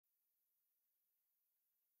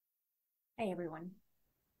Hi everyone,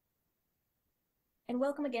 and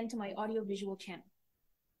welcome again to my audiovisual channel.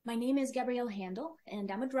 My name is Gabriela Handal, and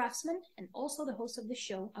I'm a draftsman and also the host of the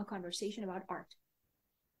show, A Conversation About Art.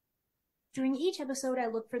 During each episode, I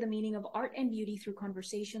look for the meaning of art and beauty through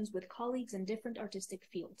conversations with colleagues in different artistic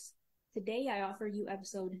fields. Today, I offer you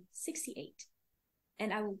episode 68,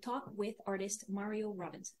 and I will talk with artist Mario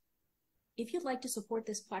Robinson. If you'd like to support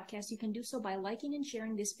this podcast, you can do so by liking and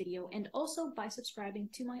sharing this video and also by subscribing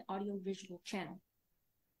to my audiovisual channel.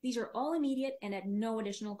 These are all immediate and at no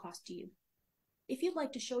additional cost to you. If you'd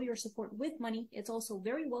like to show your support with money, it's also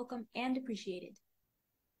very welcome and appreciated.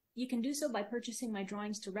 You can do so by purchasing my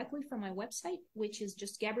drawings directly from my website, which is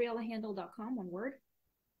just gabrielahandal.com, one word.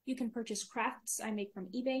 You can purchase crafts I make from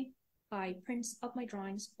eBay, buy prints of my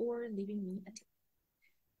drawings, or leaving me a tip.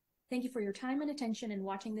 Thank you for your time and attention in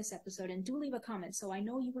watching this episode, and do leave a comment so I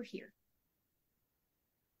know you were here.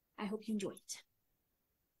 I hope you enjoy it.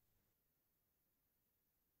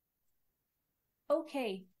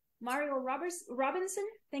 Okay, Mario Robinson,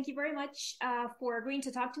 thank you very much for agreeing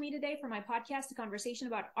to talk to me today for my podcast, A Conversation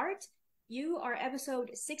About Art. You are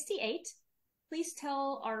episode 68. Please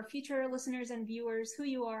tell our future listeners and viewers who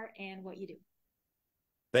you are and what you do.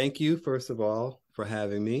 Thank you, first of all, for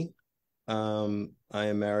having me. I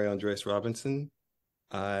am Mario Andres Robinson.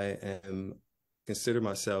 I consider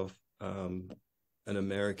myself an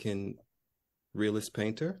American realist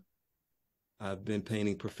painter. I've been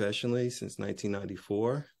painting professionally since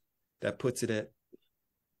 1994. That puts it at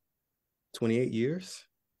 28 years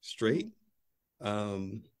straight.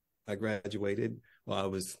 I graduated while I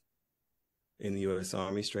was in the U.S.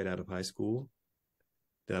 Army straight out of high school.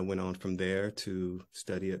 Then I went on from there to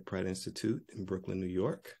study at Pratt Institute in Brooklyn, New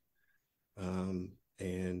York.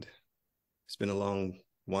 And it's been a long,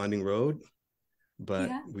 winding road, but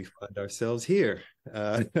we find ourselves here.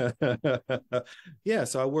 So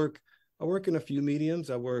I work in a few mediums.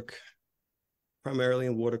 I work primarily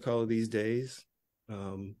in watercolor these days,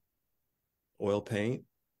 oil paint,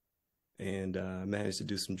 and managed to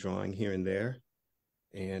do some drawing here and there.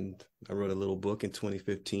 And I wrote a little book in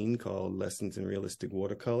 2015 called Lessons in Realistic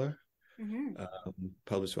Watercolor,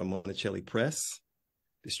 published by Monticelli Press,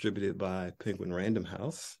 distributed by Penguin Random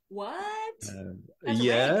House. What?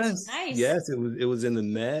 Yes, nice. Yes, it was in the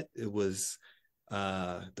Met. It was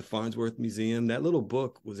the Farnsworth Museum. That little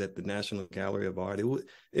book was at the National Gallery of Art.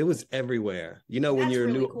 It was everywhere. You know, when you're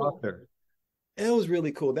a new author, it was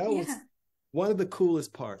really cool. That was one of the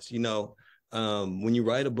coolest parts. You know, when you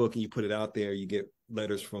write a book and you put it out there, you get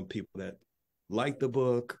letters from people that like the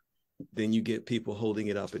book. Then you get people holding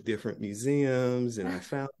it up at different museums, and I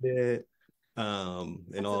found it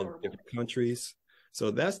in all different countries.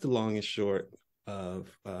 So that's the long and short of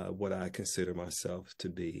what I consider myself to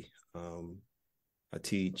be. I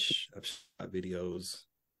teach, I've shot videos,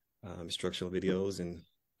 instructional videos, and,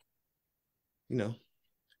 you know,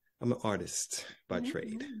 I'm an artist by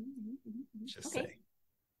trade, just say.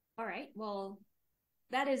 All right. Well,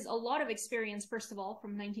 that is a lot of experience, first of all,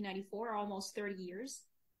 from 1994, almost 30 years.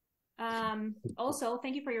 Also,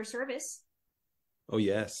 thank you for your service. Oh,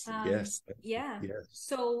 yes. Yes. Yeah. Yes.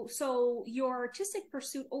 So your artistic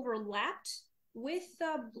pursuit overlapped with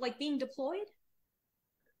like being deployed?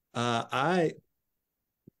 I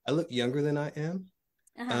look younger than I am.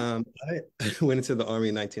 I went into the Army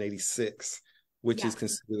in 1986, which is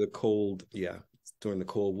considered during the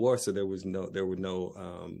Cold War. So there were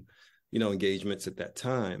no engagements at that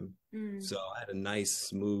time. So I had a nice,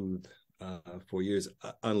 smooth 4 years,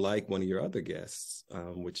 unlike one of your other guests,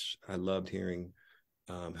 which I loved hearing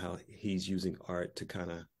how he's using art to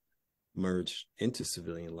kind of merge into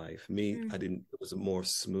civilian life. I didn't. It was a more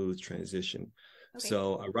smooth transition. Okay.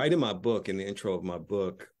 So I write in my book, in the intro of my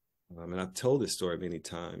book, and I've told this story many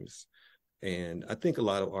times, and I think a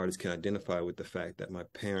lot of artists can identify with the fact that my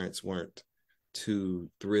parents weren't too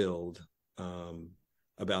thrilled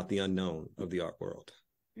about the unknown of the art world.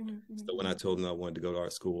 So when I told them I wanted to go to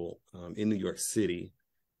art school in New York City,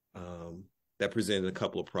 that presented a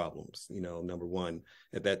couple of problems. You know, number one,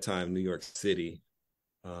 at that time, New York City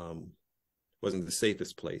wasn't the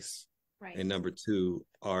safest place. Right. And number two,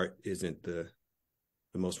 art isn't the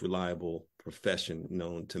most reliable profession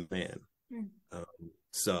known to man.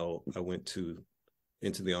 So I went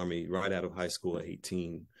into the Army right out of high school at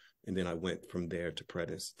 18, and then I went from there to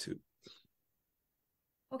Pratt Institute.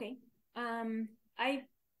 Okay. I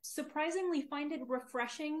surprisingly find it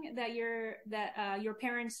refreshing that your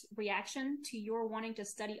parents' reaction to your wanting to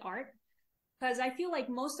study art, because I feel like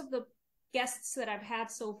most of the guests that I've had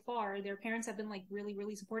so far, their parents have been like really,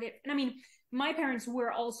 really supportive. And I mean, my parents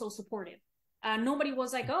were also supportive. Nobody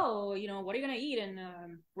was like, oh, what are you gonna eat and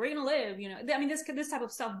where are you gonna live? I mean, this type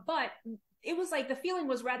of stuff. But it was like the feeling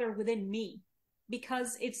was rather within me,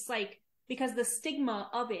 because it's like, because the stigma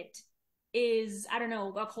of it is, I don't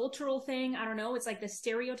know, a cultural thing. I don't know. It's like the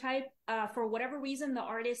stereotype. For whatever reason, the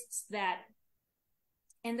artists that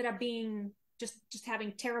ended up being just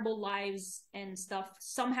having terrible lives and stuff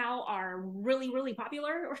somehow are really, really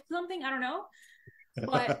popular or something. I don't know.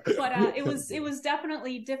 But it was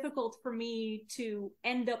definitely difficult for me to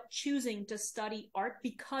end up choosing to study art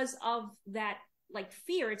because of that, like,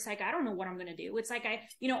 fear. It's like, I don't know what I'm going to do. It's like,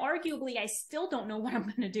 arguably I still don't know what I'm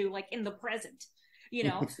going to do, like, in the present,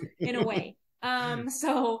 in a way.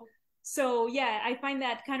 So yeah, I find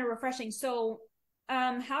that kind of refreshing. So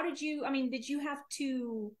how did you, I mean, did you have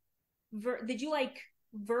to did you like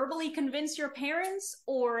verbally convince your parents,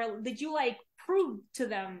 or did you like prove to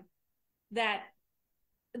them that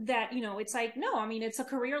it's like, no, I mean, it's a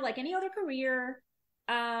career like any other career.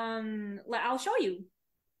 I'll show you,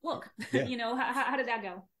 look. Yeah. How did that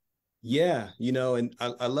go? Yeah, and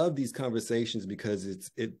I love these conversations because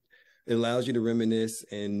it allows you to reminisce,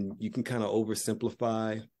 and you can kind of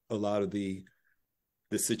oversimplify a lot of the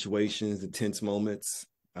situations, the tense moments.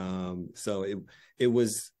 So it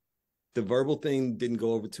was, the verbal thing didn't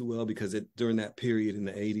go over too well because during that period in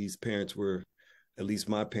the 80s, parents were, at least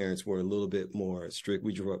my parents were, a little bit more strict.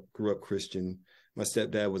 We grew up Christian. My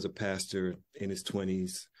stepdad was a pastor in his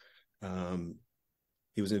 20s.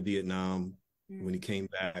 He was in Vietnam. When he came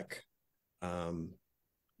back. At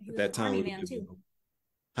that time, Army man too.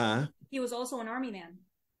 Huh? He was also an Army man.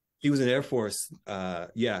 He was in Air Force.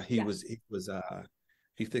 He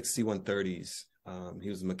fixed C-130s. He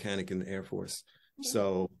was a mechanic in the Air Force. Okay.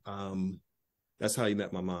 So that's how he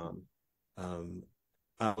met my mom.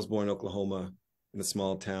 I was born in Oklahoma, in a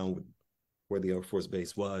small town where the Air Force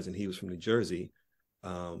base was, and he was from New Jersey,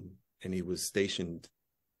 and he was stationed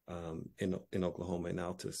in Oklahoma, in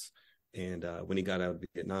Altus. And when he got out of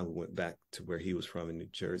Vietnam, we went back to where he was from in New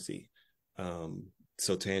Jersey.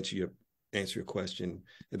 So to answer your question,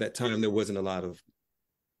 at that time, there wasn't a lot of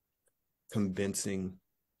convincing.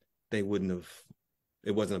 It wasn't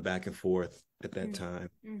a back and forth at that time.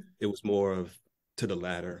 It was more of to the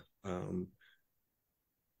latter,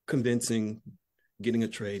 convincing, getting a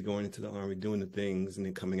trade, going into the Army, doing the things, and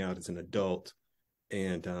then coming out as an adult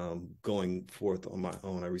and going forth on my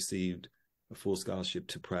own. I received a full scholarship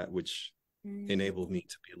to Pratt, which enabled me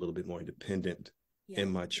to be a little bit more independent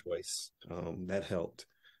in my choice. That helped.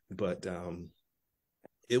 But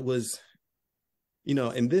it was,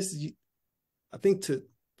 and this, I think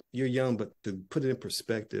you're young, but to put it in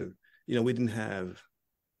perspective, we didn't have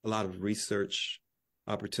a lot of research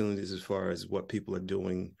opportunities as far as what people are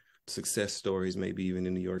doing, success stories, maybe even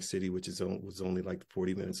in New York City, which was only like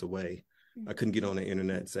 40 minutes away. I couldn't get on the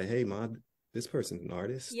internet and say, hey, Mom, this person's an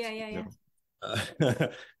artist. Yeah.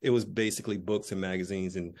 It was basically books and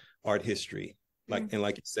magazines and art history. And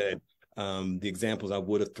like you said, the examples I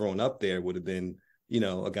would have thrown up there would have been,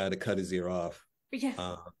 a guy that cut his ear off.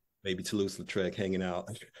 Yeah. Maybe Toulouse-Lautrec hanging out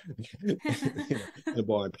in a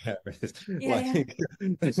bar in Paris.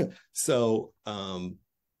 So I'm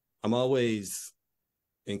always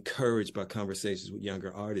encouraged by conversations with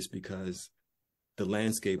younger artists, because the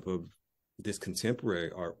landscape of this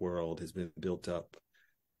contemporary art world has been built up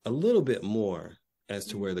a little bit more as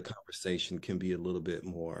to where the conversation can be a little bit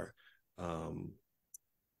more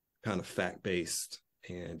kind of fact-based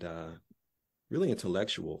and really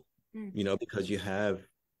intellectual, because you have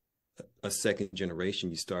a second generation.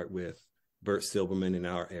 You start with Bert Silverman in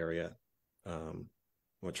our area. I'm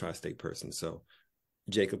a tri-state person. So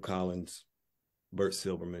Jacob Collins, Bert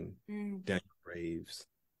Silverman, Daniel Graves,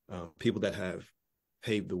 people that have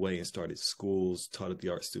paved the way and started schools, taught at the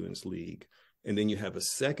Art Students League. And then you have a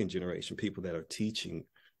second generation, people that are teaching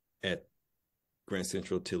at Grand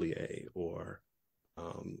Central Atelier, or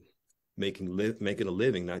making a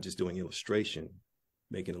living, not just doing illustration,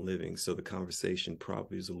 making a living. So the conversation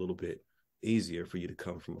probably is a little bit easier for you to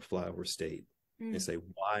come from a flyover state and say,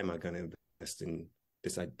 why am I going to invest in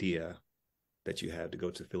this idea that you have to go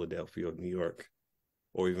to Philadelphia or New York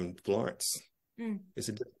or even Florence? It's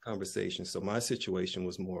a different conversation. So my situation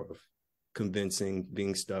was more of convincing,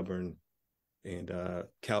 being stubborn, and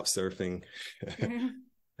couch surfing,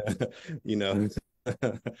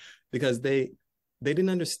 because they didn't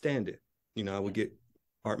understand it. I would get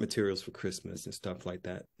art materials for Christmas and stuff like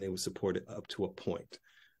that. They would support it up to a point,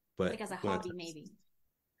 but like as a hobby, maybe.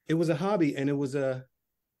 It was a hobby, and it was a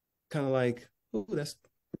kind of like, oh,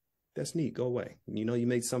 that's neat. Go away. You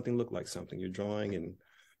made something look like something. You're drawing, and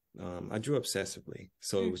I drew obsessively,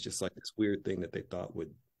 so it was just like this weird thing that they thought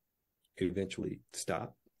would eventually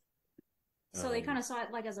stop. So they kind of saw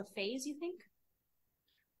it like as a phase, you think?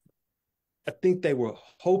 I think they were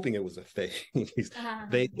hoping it was a phase. Uh-huh.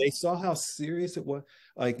 They saw how serious it was.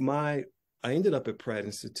 Like I ended up at Pratt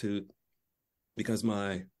Institute because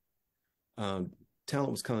my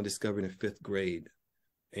talent was kind of discovered in fifth grade,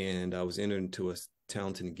 and I was entered into a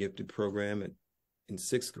talented and gifted program in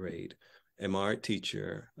sixth grade. And my art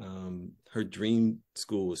teacher, her dream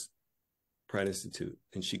school was Pratt Institute,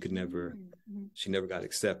 and she never got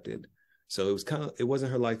accepted. So it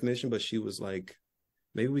wasn't her life mission, but she was like,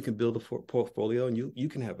 maybe we can build a portfolio and you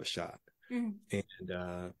can have a shot. And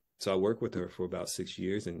so I worked with her for about 6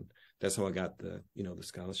 years, and that's how I got the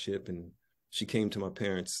scholarship. And she came to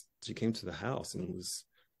the house and was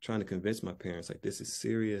trying to convince my parents, like, this is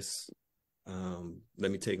serious.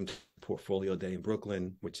 Let me take them to portfolio day in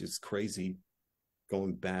Brooklyn, which is crazy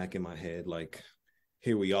going back in my head, like,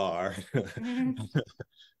 here we are.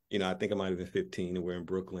 I think I might have been 15 and we're in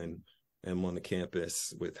Brooklyn and I'm on the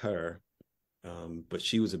campus with her. But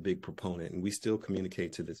she was a big proponent, and we still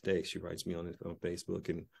communicate to this day. She writes me on Facebook,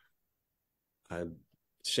 and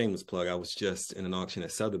shameless plug, I was just in an auction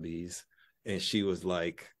at Sotheby's, and she was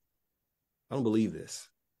like, I don't believe this.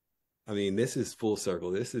 I mean, this is full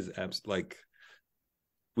circle. This is like,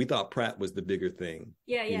 we thought Pratt was the bigger thing,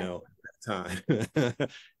 at that time.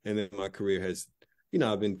 And then my career has,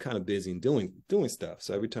 I've been kind of busy and doing stuff.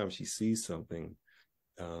 So every time she sees something,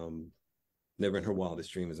 never in her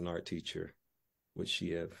wildest dream as an art teacher would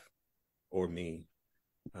she have, or me,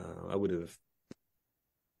 I wouldn't have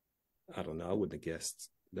guessed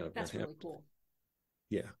that. That's really cool.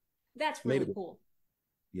 Yeah. That's really cool.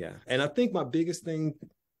 Yeah. And I think my biggest thing,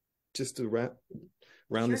 just to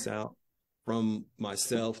round this out, from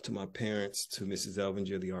myself to my parents to Mrs.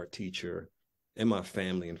 Elvinger, the art teacher, and my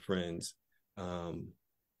family and friends, I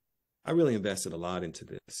really invested a lot into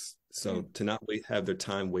this. So to not have their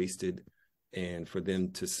time wasted, and for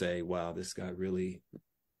them to say, wow, this guy really,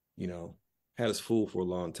 had us fooled for a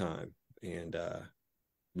long time. And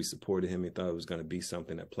we supported him. He thought it was going to be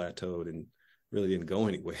something that plateaued and really didn't go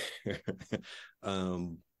anywhere.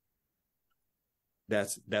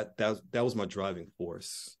 That was my driving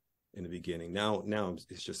force in the beginning. Now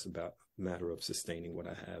it's just about a matter of sustaining what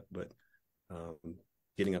I have. But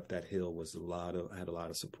getting up that hill was I had a lot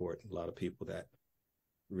of support, a lot of people that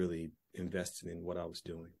really invested in what I was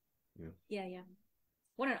doing. Yeah.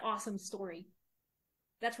 What an awesome story.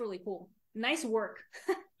 That's really cool. Nice work.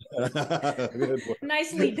 Good work.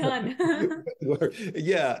 Nicely done. Good work.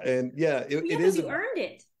 Yeah, and it is. You earned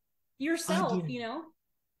it yourself,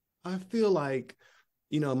 I feel like,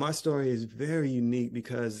 my story is very unique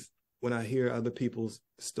because when I hear other people's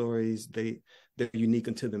stories, they're unique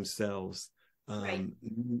unto themselves. Right.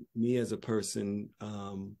 Me as a person,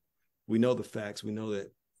 we know the facts. We know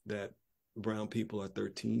that brown people are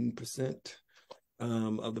 13%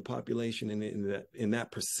 of the population, and in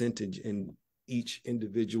that percentage, in each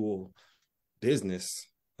individual business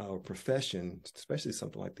or profession, especially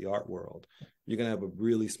something like the art world, you're going to have a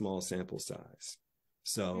really small sample size.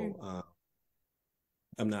 So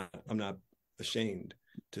I'm not ashamed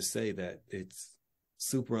to say that it's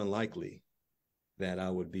super unlikely that I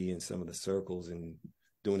would be in some of the circles and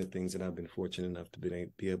doing the things that I've been fortunate enough to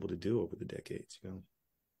be able to do over the decades.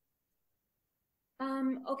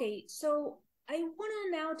 Okay, so I want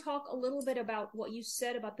to now talk a little bit about what you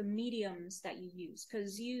said about the mediums that you use,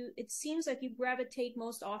 because it seems like you gravitate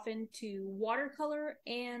most often to watercolor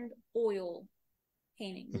and oil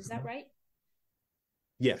painting. Is that right?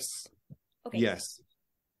 Yes. Okay. Yes.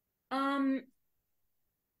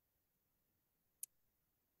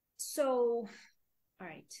 So, all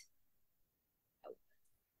right,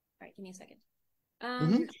 give me a second.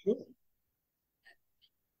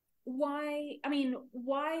 Why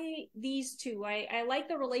these two? I like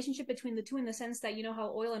the relationship between the two in the sense that,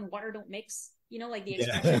 how oil and water don't mix, like the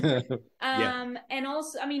expression. And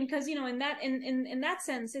also, because, in that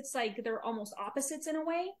sense, it's like they're almost opposites in a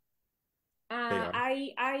way.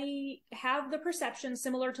 I have the perception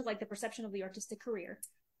similar to like the perception of the artistic career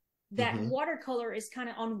that watercolor is kind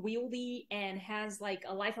of unwieldy and has like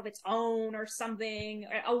a life of its own or something,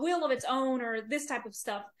 a will of its own, or this type of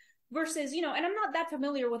stuff. Versus, and I'm not that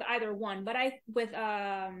familiar with either one, but with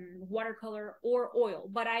watercolor or oil.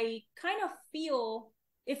 But I kind of feel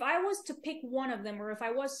if I was to pick one of them, or if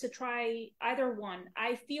I was to try either one,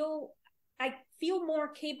 I feel more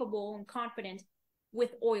capable and confident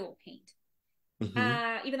with oil paint.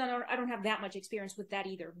 Even though I don't have that much experience with that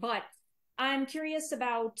either. But I'm curious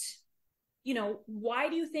about, why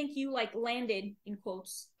do you think you like landed in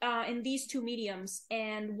quotes in these two mediums,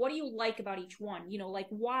 and what do you like about each one? Like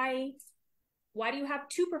why do you have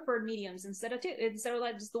two preferred mediums instead of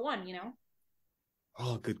like just the one?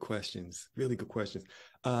 Oh, good questions. Really good questions.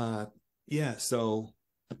 Yeah, so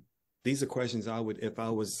these are questions I would, if I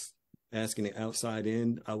was asking it outside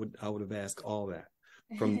in, I would have asked all that.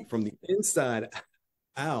 From the inside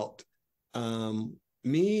out,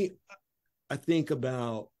 me, I think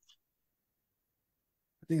about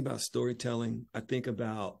storytelling. I think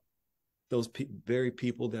about those very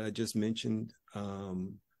people that I just mentioned,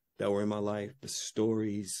 that were in my life, the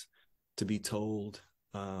stories to be told,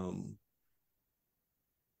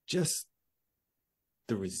 just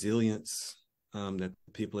the resilience, that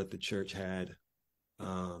the people at the church had,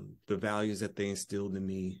 the values that they instilled in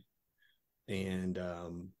me. And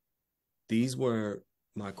these were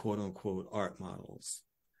my quote unquote art models,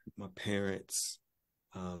 my parents,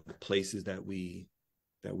 the places that we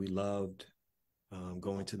loved,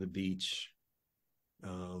 going to the beach.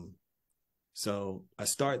 So I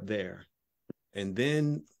start there, and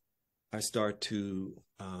then I start to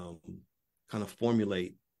kind of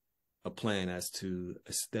formulate a plan as to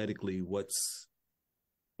aesthetically what's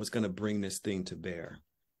going to bring this thing to bear.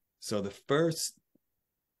 So the first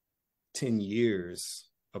 10 years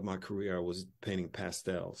of my career, I was painting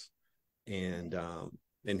pastels. And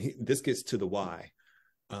this gets to the why.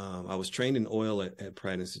 I was trained in oil at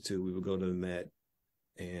Pratt Institute. We would go to the Met,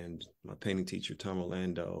 and my painting teacher, Tom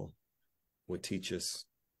Orlando, would teach us,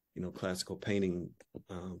 classical painting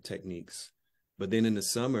techniques. But then in the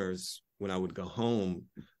summers, when I would go home,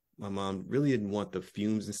 my mom really didn't want the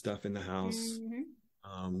fumes and stuff in the house.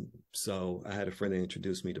 Mm-hmm. So I had a friend that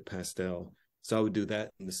introduced me to pastel. So I would do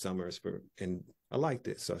that in the summers and I liked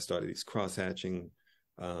it. So I started these cross hatching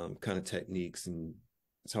kind of techniques, and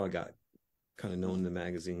that's how I got kind of known in the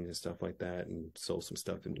magazines and stuff like that, and sold some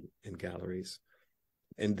stuff in galleries.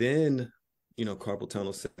 And then, carpal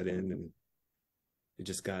tunnel set in, and it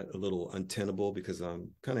just got a little untenable because I'm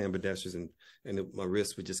kind of ambidextrous, and my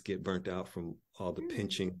wrist would just get burnt out from all the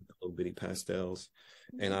pinching little bitty pastels.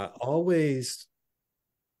 And I always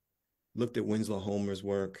looked at Winslow Homer's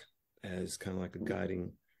work as kind of like a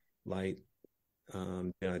guiding light.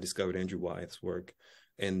 And I discovered Andrew Wyeth's work,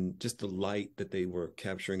 and just the light that they were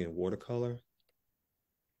capturing in watercolor,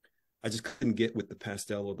 I just couldn't get with the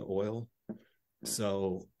pastel or the oil.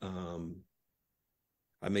 So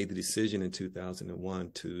I made the decision in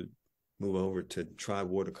 2001 to move over to try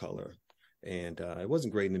watercolor. And it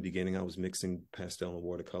wasn't great in the beginning. I was mixing pastel and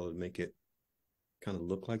watercolor to make it kind of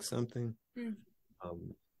look like something.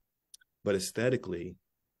 But aesthetically,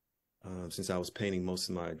 since I was painting most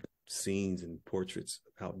of my scenes and portraits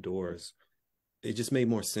outdoors, it just made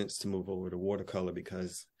more sense to move over to watercolor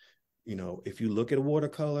because, if you look at a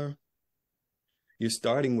watercolor, you're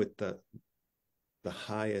starting with the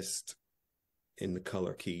highest in the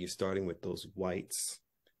color key. You're starting with those whites.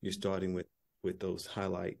 You're starting with those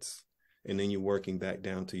highlights, and then you're working back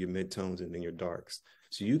down to your midtones and then your darks.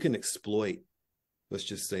 So you can exploit, let's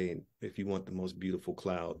just say, if you want the most beautiful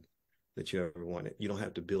cloud that you ever wanted, you don't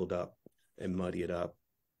have to build up and muddy it up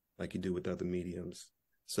like you do with other mediums.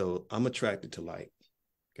 So I'm attracted to light,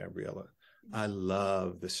 Gabriela. I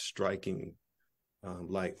love the striking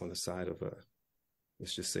light on the side of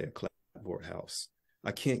let's just say a clapboard house.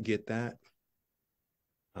 I can't get that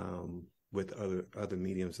with other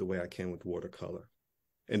mediums the way I can with watercolor.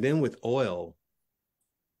 And then with oil,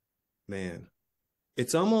 man,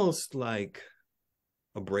 it's almost like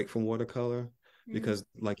a break from watercolor because,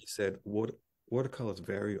 like you said, watercolor is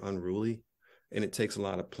very unruly, and it takes a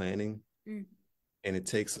lot of planning, and it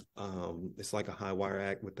takes it's like a high wire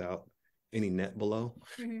act without any net below.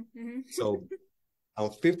 So I'm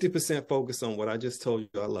 50% focused on what I just told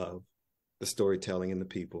you I love, the storytelling and the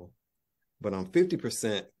people, but I'm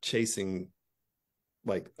 50% chasing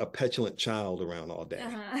like a petulant child around all day,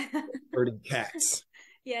 herding cats.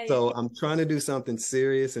 So I'm trying to do something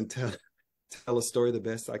serious and tell a story the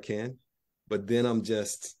best I can, but then I'm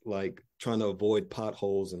just like trying to avoid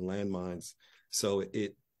potholes and landmines. So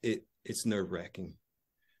it's nerve-wracking.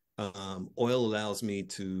 Oil allows me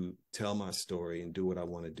to tell my story and do what I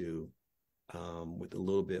want to do with a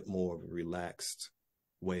little bit more of a relaxed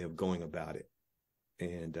way of going about it.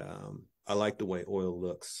 And I like the way oil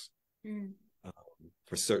looks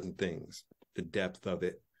for certain things, the depth of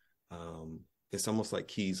it. It's almost like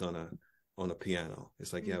keys on a piano.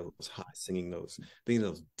 It's like, it was high singing those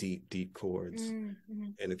deep chords. And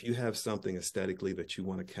if you have something aesthetically that you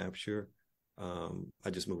want to capture, I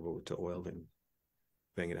just move over to oil and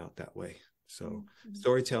bang it out that way. So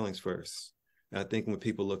storytelling's first. And I think when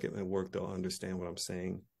people look at my work, they'll understand what I'm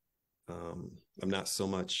saying. I'm not so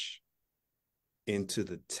much into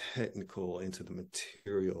the technical, into the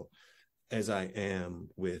material, as I am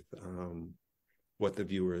with what the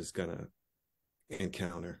viewer is gonna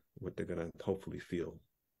encounter, what they're going to hopefully feel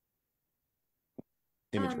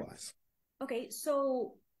image wise. Okay,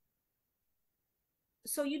 so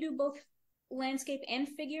you do both landscape and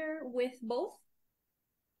figure with both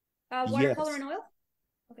watercolor and oil?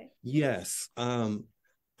 Okay. Yes. I'm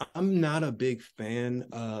not a big fan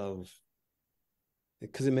of,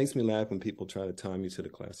 because it makes me laugh when people try to tie me to the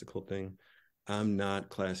classical thing. I'm not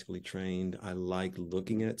classically trained. I like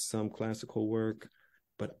looking at some classical work,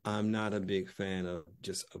 but I'm not a big fan of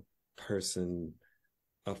just a person,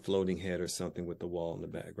 a floating head or something with the wall in the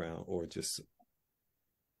background, or just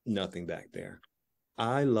nothing back there.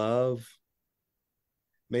 I love,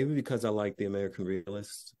 maybe because I like the American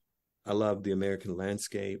realist, I love the American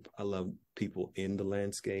landscape. I love people in the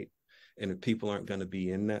landscape. And if people aren't going to be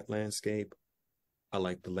in that landscape, I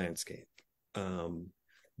like the landscape.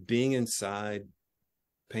 Being inside,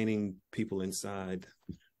 painting people inside,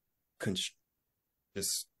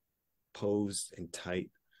 just posed and tight,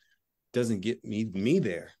 doesn't get me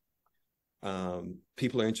there.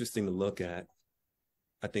 People are interesting to look at.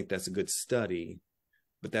 I think that's a good study,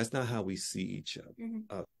 but that's not how we see each other.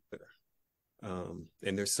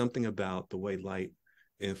 And there's something about the way light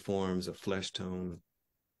informs a flesh tone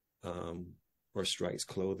or strikes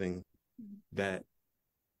clothing that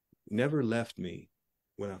never left me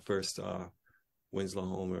when I first saw Winslow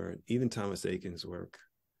Homer, even Thomas Eakins' work.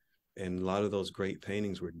 And a lot of those great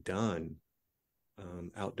paintings were done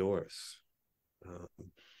outdoors.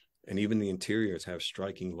 And even the interiors have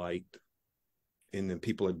striking light, and then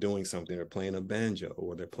people are doing something. They're playing a banjo,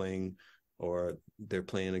 or they're playing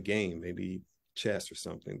a game, maybe chess or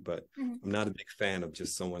something. But I'm not a big fan of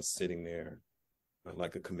just someone sitting there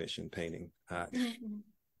like a commission painting.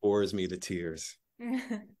 Bores me to tears.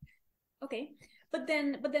 Okay, but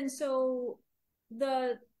then so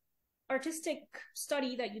the artistic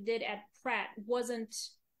study that you did at Pratt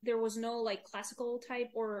there was no like classical type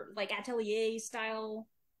or like atelier style.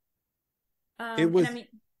 It was. And I mean,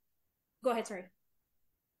 go ahead. Sorry.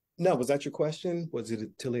 No, was that your question? Was it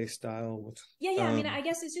atelier style? Yeah. I mean, I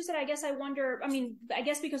guess it's just that I guess I wonder. I mean, I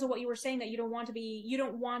guess because of what you were saying, that you don't want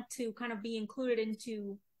to kind of be included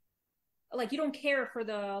into, like, you don't care for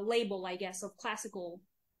the label, I guess, of classical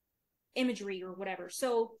imagery or whatever.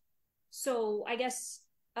 So I guess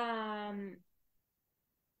I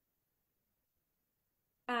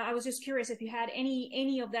was just curious if you had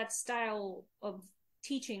any of that style of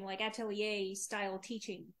teaching, like atelier style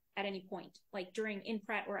teaching, at any point, like in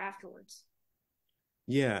Pratt or afterwards.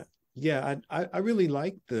 Yeah. I really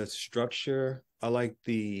like the structure. I like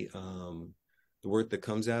the work that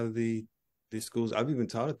comes out of the schools. I've even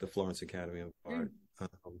taught at the Florence Academy of Art.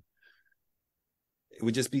 It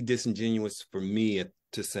would just be disingenuous for me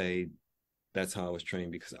to say that's how I was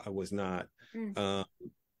trained, because I was not.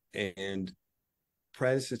 And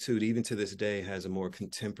Pratt Institute, even to this day, has a more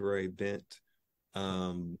contemporary bent.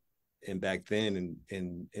 And back then,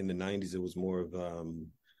 in the 90s, it was more of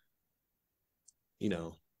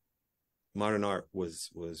modern art was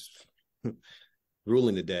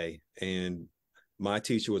ruling the day. And my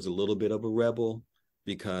teacher was a little bit of a rebel,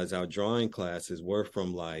 because our drawing classes were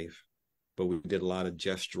from life, but we did a lot of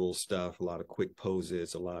gestural stuff, a lot of quick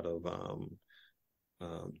poses, a lot of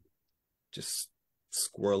just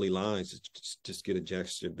squirrely lines, just get a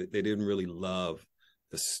gesture. But they didn't really love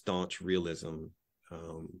the staunch realism.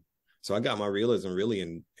 So I got my realism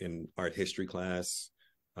really in art history class.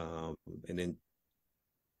 And then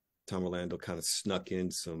Tom Orlando kind of snuck in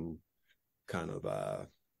some kind of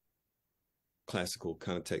classical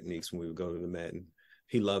kind of techniques when we would go to the Met. And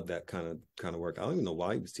he loved that kind of work. I don't even know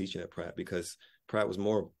why he was teaching at Pratt, because Pratt was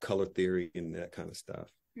more color theory and that kind of stuff.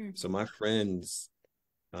 So my friends,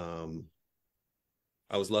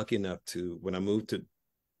 I was lucky enough to, when I moved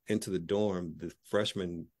into the dorm, the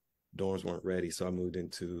freshman dorms weren't ready. So I moved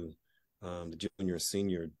into the junior and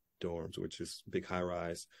senior dorms, which is big high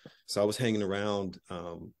rise. So I was hanging around,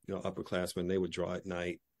 upperclassmen. They would draw at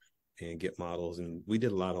night and get models, and we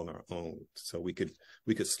did a lot on our own. So we could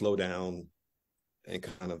slow down and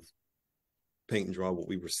kind of paint and draw what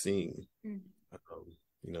we were seeing.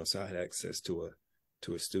 So I had access to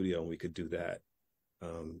a studio, and we could do that.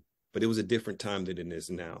 But it was a different time than it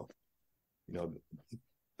is now. The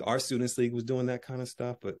Art Students League was doing that kind of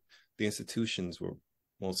stuff, but the institutions were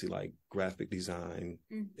mostly like graphic design,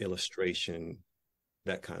 illustration,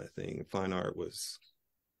 that kind of thing. Fine art was,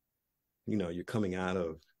 you're coming out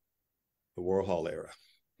of the Warhol era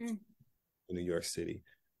in New York City.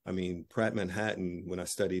 I mean, Pratt Manhattan, when I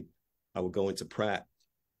studied, I would go into Pratt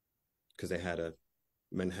because they had a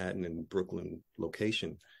Manhattan and Brooklyn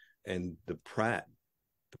location, and the Pratt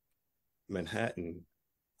Manhattan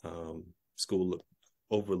school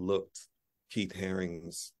overlooked Keith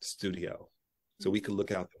Haring's studio. So we could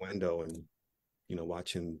look out the window and,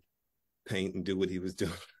 watch him paint and do what he was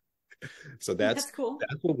doing. So that's cool.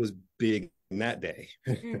 That's what was big in that day.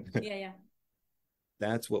 Yeah.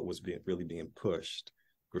 That's what was really being pushed,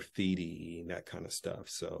 graffiti and that kind of stuff.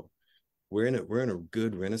 So we're in a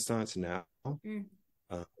good renaissance now.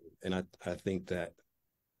 And I think that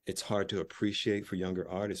it's hard to appreciate for younger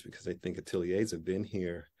artists because I think ateliers have been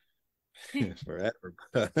here forever.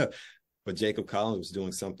 But Jacob Collins was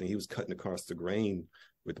doing something. He was cutting across the grain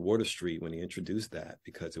with Water Street when he introduced that,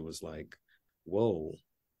 because it was like, whoa,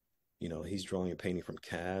 he's drawing and painting from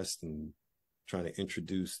cast and trying to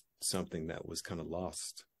introduce something that was kind of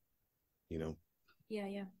lost,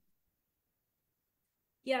 Yeah.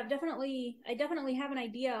 I definitely have an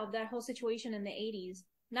idea of that whole situation in the 80s.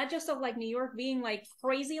 Not just of like New York being like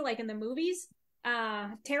crazy like in the movies,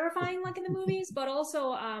 terrifying like in the movies, but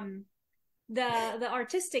also the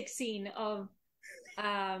artistic scene of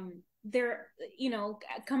they're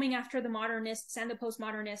coming after the modernists and the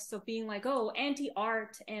postmodernists, of being like, oh,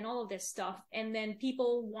 anti-art and all of this stuff, and then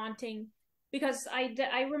people wanting, because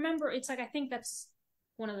I remember, it's like, I think that's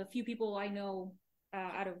one of the few people I know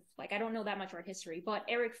out of, like, I don't know that much art history, but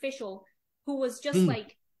Eric Fischel, who was just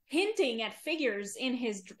like hinting at figures in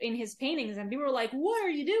his paintings, and people were like, what are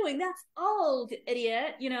you doing, that's old,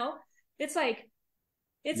 idiot. It's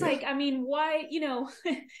like, I mean, why,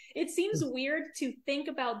 it seems weird to think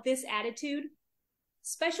about this attitude,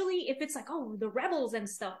 especially if it's like, oh, the rebels and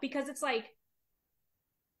stuff, because it's like,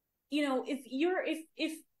 if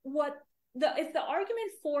the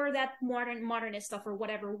argument for that modernist stuff or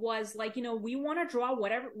whatever was like, we want to draw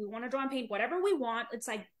whatever we want to draw and paint whatever we want. It's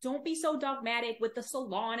like, don't be so dogmatic with the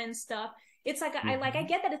salon and stuff. It's like, I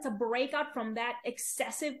get that it's a breakout from that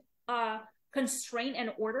excessive constraint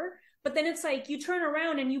and order, but then it's like you turn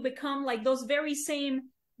around and you become like those very same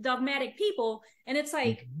dogmatic people, and it's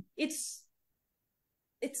like it's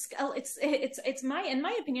in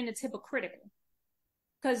my opinion, it's hypocritical,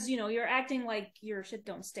 because you're acting like your shit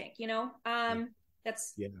don't stink.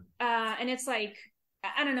 That's and it's like,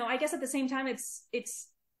 I don't know. I guess at the same time, it's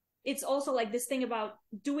also like this thing about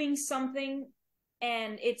doing something,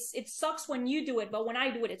 and it sucks when you do it, but when I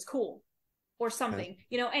do it, it's cool. Or something,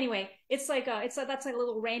 anyway, it's like that's like a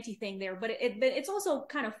little ranty thing there, but it's also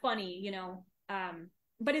kind of funny,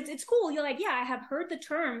 but it's cool. You're like, yeah, I have heard the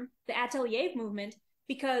term, the atelier movement,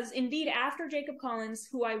 because indeed after Jacob Collins,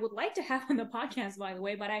 who I would like to have on the podcast, by the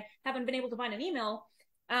way, but I haven't been able to find an email,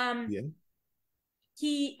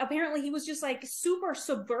 he was just like super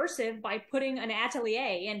subversive by putting an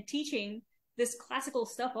atelier and teaching this classical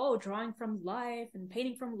stuff, drawing from life and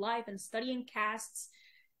painting from life and studying casts.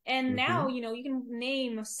 And now, you can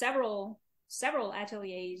name several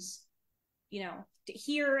ateliers,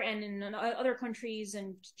 here and in other countries,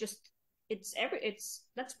 and just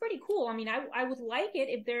that's pretty cool. I mean, I would like it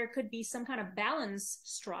if there could be some kind of balance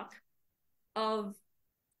struck of,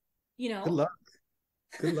 Good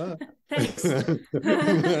luck. Thanks.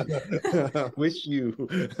 Wish you.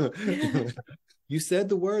 You said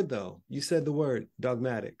the word, though. You said the word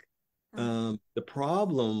dogmatic. The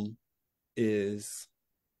problem is,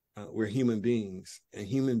 we're human beings, and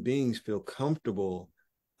human beings feel comfortable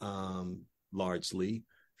largely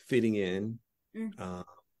fitting in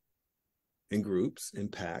groups, in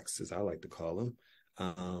packs, as I like to call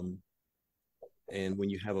them. And when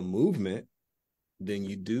you have a movement, then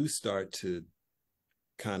you do start to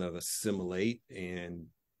kind of assimilate and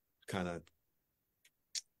kind of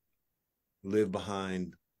live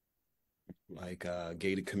behind like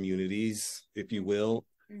gated communities, if you will.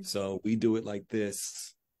 So we do it like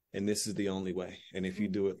this, and this is the only way. And if you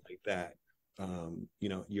do it like that,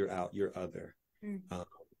 you're out, you're other.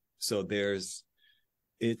 So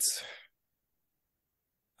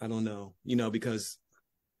I don't know, because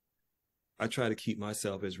I try to keep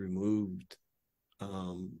myself as removed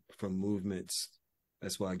from movements.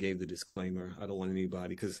 That's why I gave the disclaimer. I don't want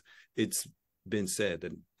anybody, because it's been said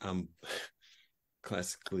that I'm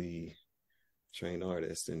classically trained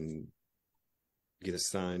artist and get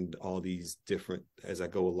assigned all these different, as I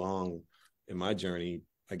go along in my journey,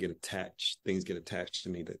 things get attached to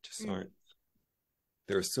me that just aren't,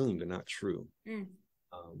 they're assumed, they're not true.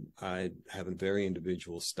 I have a very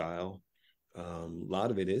individual style. A lot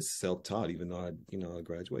of it is self-taught, even though I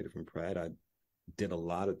graduated from Pratt. I did a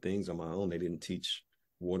lot of things on my own. They didn't teach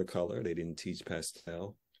watercolor. They didn't teach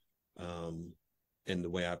pastel. And the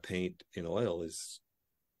way I paint in oil is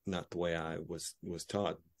not the way I was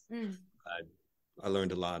taught. I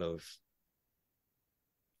learned a lot of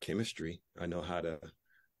chemistry. I know how to,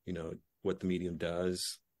 what the medium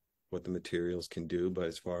does, what the materials can do. But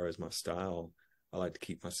as far as my style, I like to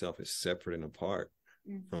keep myself as separate and apart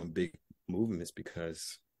from big movements,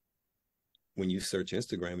 because when you search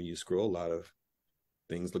Instagram and you scroll, a lot of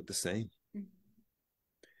things look the same.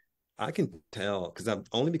 I can tell because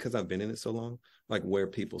I've been in it so long, like where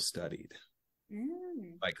people studied,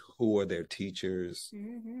 like who are their teachers,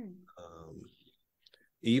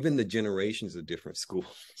 even the generations of different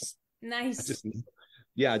schools. Nice.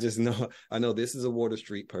 I just know. I know this is a Water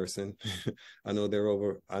Street person. I know they're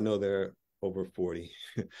over 40,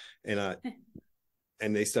 and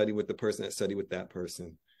they study with the person that studied with that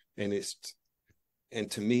person, and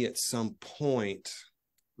to me, at some point,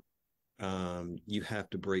 you have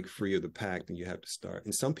to break free of the pack, and you have to start.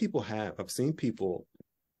 And some people have. I've seen people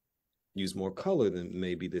use more color than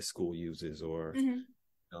maybe this school uses, or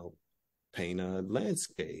paint a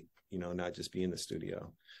landscape. Not just be in the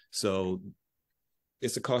studio. So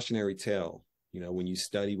it's a cautionary tale. When you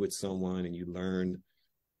study with someone and you learn.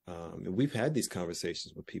 And we've had these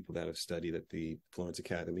conversations with people that have studied at the Florence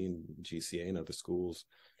Academy and GCA and other schools.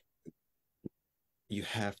 You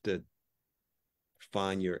have to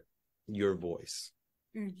find your voice.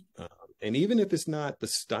 And even if it's not the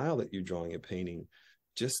style that you're drawing and painting,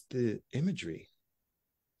 just the imagery,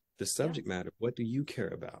 the subject matter, what do you care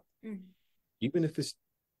about? Even if it's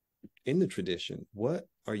in the tradition, what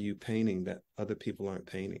are you painting that other people aren't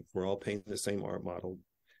painting? We're all painting the same art model.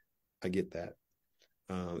 I get that.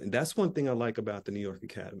 And that's one thing I like about the New York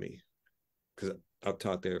Academy, because I've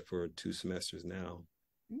taught there for 2 semesters now.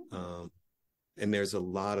 And there's a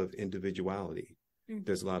lot of individuality.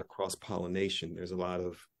 There's a lot of cross-pollination. There's a lot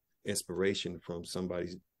of inspiration from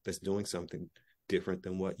somebody that's doing something different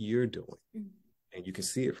than what you're doing. And you can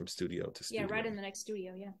see it from studio to studio. Yeah, right in the next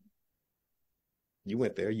studio, yeah. You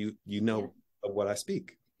went there, you know of what I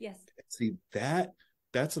speak. Yes. See,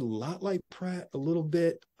 that's a lot like Pratt a little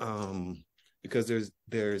bit, because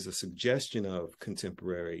there's a suggestion of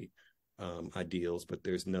contemporary ideals, but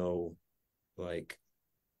there's no like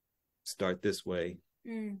start this way,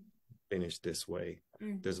 finish this way.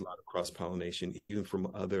 There's a lot of cross-pollination, even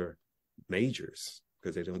from other majors,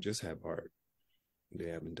 because they don't just have art. They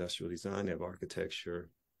have industrial design, they have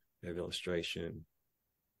architecture, they have illustration.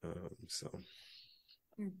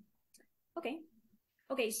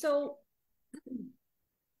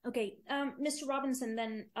 Okay, Mr. Robinson,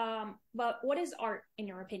 then, but what is art in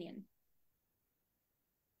your opinion?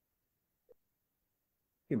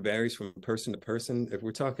 It varies from person to person. If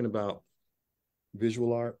we're talking about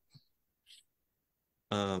visual art,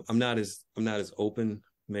 I'm not as open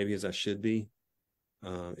maybe as I should be.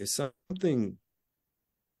 It's something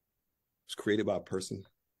that's created by a person,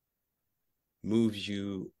 moves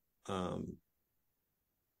you. I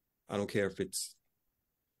don't care if it's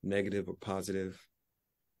negative or positive,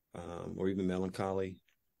 or even melancholy.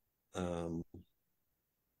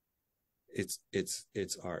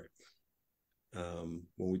 It's art. When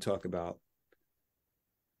we talk about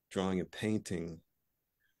drawing and painting,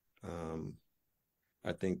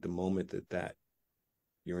 I think the moment that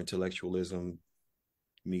your intellectualism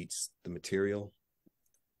meets the material,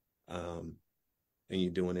 and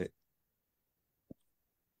you're doing it,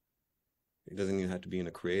 it doesn't even have to be in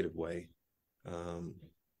a creative way.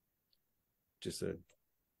 Just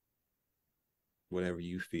whatever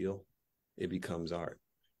you feel, it becomes art.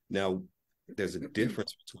 Now, there's a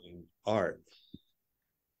difference between art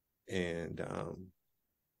and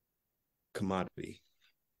commodity.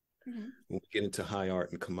 When we get into high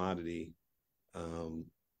art and commodity,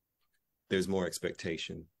 there's more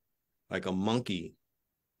expectation. Like a monkey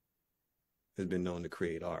has been known to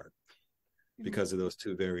create art because of those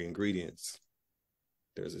two very ingredients.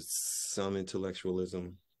 There's some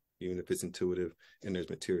intellectualism, even if it's intuitive, and there's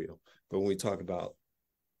material. But when we talk about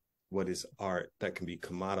what is art that can be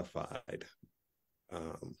commodified,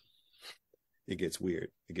 it gets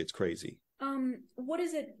weird. It gets crazy. What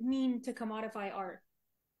does it mean to commodify art?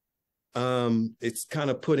 It's kind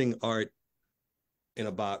of putting art in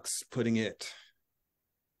a box, putting it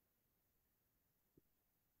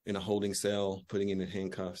in a holding cell, putting it in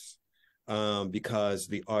handcuffs, because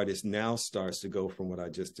the artist now starts to go from what I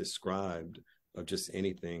just described of just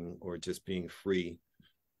anything or just being free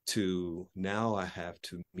to now I have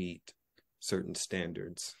to meet certain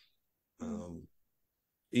standards.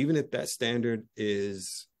 Even if that standard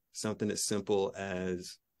is something as simple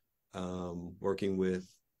as working with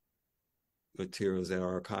materials that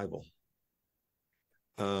are archival.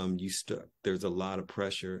 There's a lot of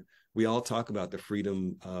pressure. We all talk about the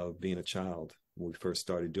freedom of being a child. When we first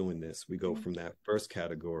started doing this, we go from that first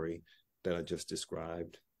category that I just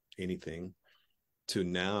described, anything, to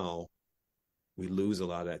now we lose a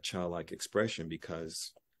lot of that childlike expression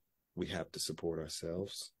because we have to support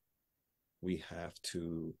ourselves. we have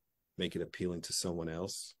to make it appealing to someone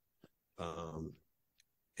else.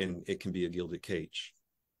 And it can be a gilded cage.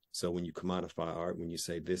 So when you commodify art, when you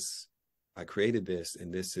say this, I created this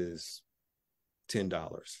and this is $10,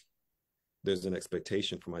 there's an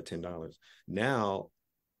expectation for my $10. Now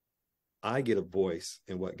I get a voice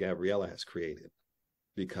in what Gabriela has created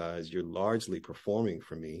because you're largely performing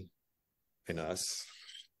for me and us,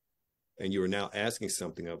 and you are now asking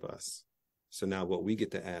something of us. So now what we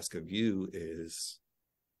get to ask of you is,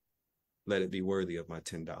 let it be worthy of my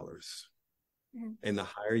 $10. Mm-hmm. And the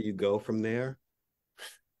higher you go from there,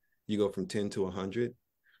 you go from 10 to 100,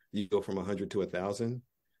 you go from 100 to 1,000.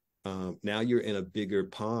 Now you're in a bigger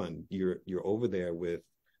pond. You're over there with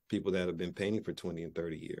people that have been painting for 20 and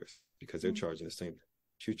 30 years because they're charging the same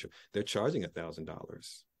future. They're charging $1,000.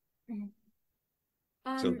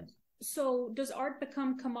 Mm-hmm. So does art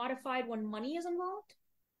become commodified when money is involved?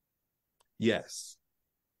 Yes.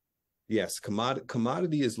 Yes.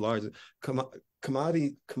 Commodity is large.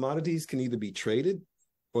 Commodities can either be traded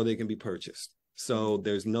or they can be purchased. So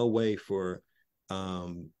there's no way for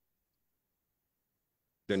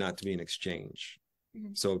there not to be an exchange.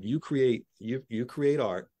 Mm-hmm. So if you create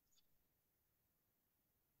art,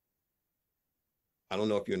 I don't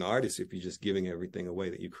know if you're an artist if you're just giving everything away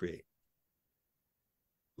that you create.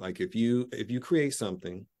 Like if you create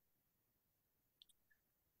something,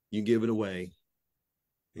 you give it away,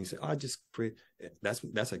 and you say, oh, I just create,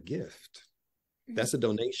 that's a gift. Mm-hmm. That's a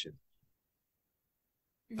donation.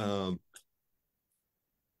 Mm-hmm.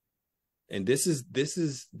 And this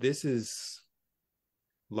is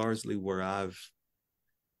largely where I've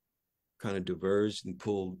kind of diverged and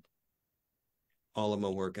pulled all of my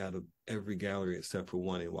work out of every gallery except for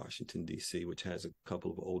one in Washington, D.C., which has a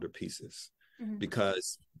couple of older pieces. Mm-hmm.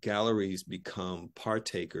 Because galleries become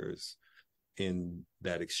partakers in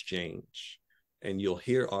that exchange. And you'll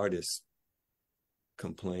hear artists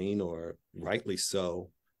complain, or rightly so,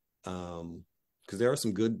 because there are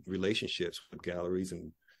some good relationships with galleries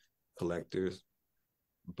and collectors.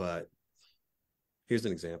 But here's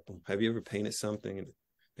an example. Have you ever painted something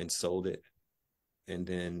and sold it, and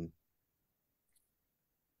then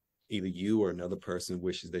either you or another person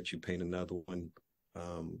wishes that you paint another one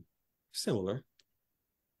similar,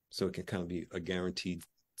 so it can kind of be a guaranteed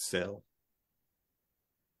sell?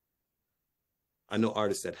 I know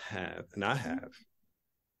artists that have, and I have.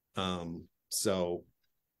 So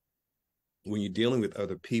when you're dealing with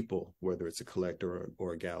other people, whether it's a collector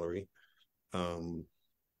or a gallery, you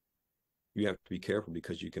have to be careful,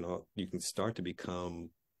 because you can start to become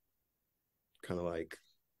kind of like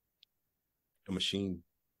a machine.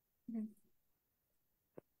 Mm-hmm.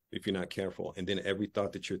 If you're not careful. And then every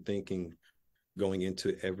thought that you're thinking going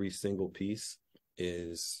into every single piece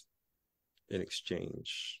is an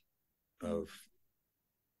exchange of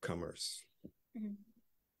commerce. Mm-hmm.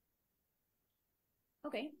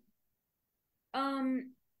 Okay. Mm-hmm.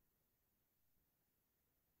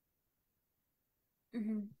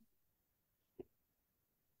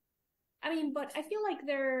 I mean, but I feel like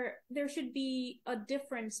there should be a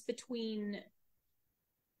difference between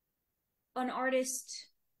an artist,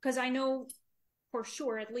 because I know for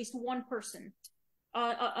sure at least one person,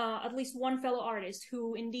 at least one fellow artist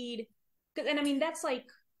who indeed, and I mean that's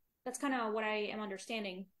kind of what I am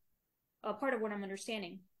understanding, part of what I'm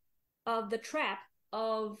understanding of the trap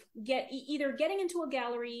of either getting into a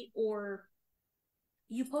gallery, or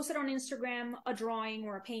you post it on Instagram, a drawing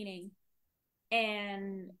or a painting,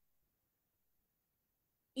 and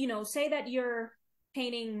say that you're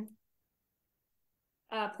painting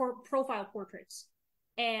profile portraits,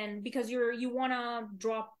 and because you want to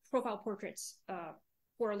draw profile portraits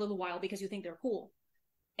for a little while because you think they're cool,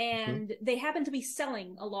 and they happen to be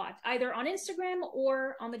selling a lot either on Instagram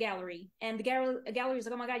or on the gallery, and the gallery is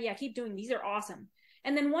like, oh my god, yeah, keep doing these, are awesome.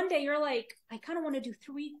 And then one day you're like, I kind of want to do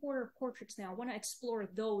 3/4 portraits now, I want to explore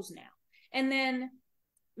those now. And then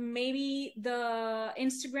maybe the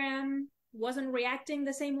Instagram wasn't reacting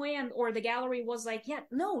the same way, or the gallery was like, yeah,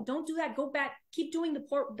 no, don't do that, go back, keep doing the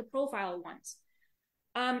profile ones.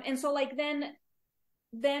 And so like then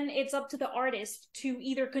it's up to the artist to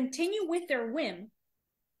either continue with their whim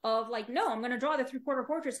of like, no, I'm going to draw the 3/4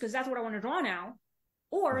 portraits because that's what I want to draw now,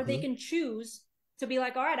 or they can choose to be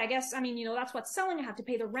like, all right, I guess, I mean, that's what's selling, I have to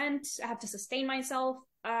pay the rent, I have to sustain myself,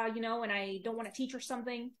 and I don't want to teach or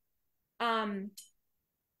something. And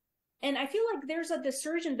I feel like there's a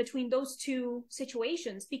discernment between those two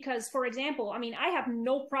situations, because, for example, I mean, I have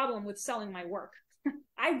no problem with selling my work.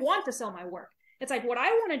 I want to sell my work. It's like, what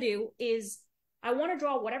I want to do is I want to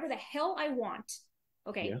draw whatever the hell I want.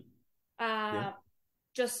 Okay. Yeah.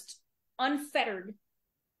 Just unfettered.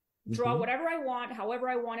 draw whatever I want, however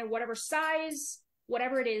I want it, whatever size,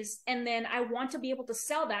 whatever it is, and then I want to be able to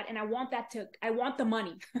sell that, and I want the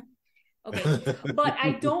money. Okay, but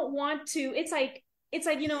I don't want to. It's like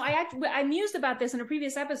I mused about this in a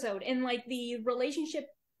previous episode, in like the relationship,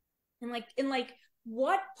 and like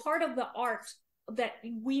what part of the art that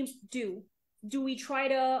we do we try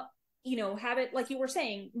to have it, like you were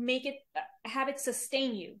saying, make it have it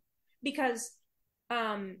sustain you, because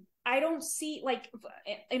I don't see, like,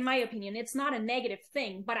 in my opinion, it's not a negative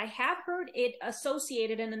thing, but I have heard it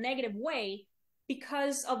associated in a negative way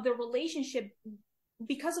because of the relationship,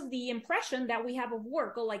 because of the impression that we have of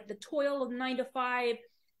work, or like the toil of 9 to 5,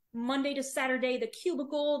 Monday to Saturday, the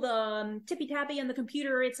cubicle, the tippy tappy on the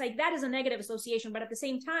computer. It's like that is a negative association, but at the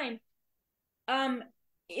same time,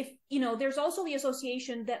 if there's also the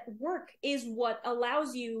association that work is what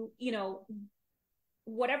allows you,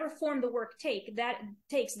 whatever form the work takes, that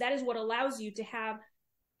is what allows you to have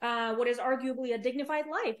what is arguably a dignified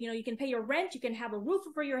life. You can pay your rent, you can have a roof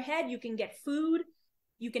over your head, you can get food,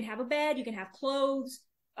 you can have a bed, you can have clothes,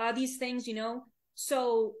 these things,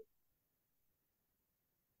 so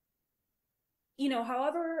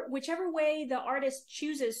however, whichever way the artist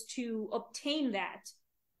chooses to obtain that,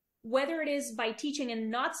 whether it is by teaching and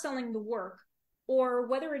not selling the work, or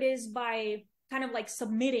whether it is by kind of like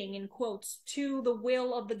submitting, in quotes, to the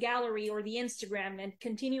will of the gallery or the Instagram and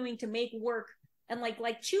continuing to make work, and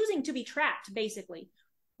like choosing to be trapped, basically,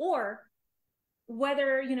 or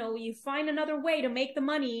whether you find another way to make the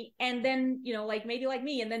money, and then like maybe like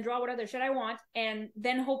me, and then draw what other shit I want, and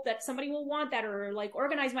then hope that somebody will want that, or like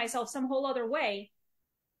organize myself some whole other way.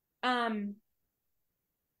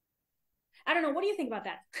 I don't know, what do you think about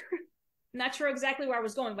that? Not sure exactly where I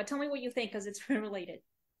was going, but tell me what you think, because it's related.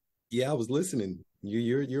 Yeah, I was listening.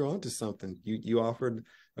 You're onto something. You offered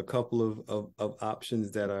a couple of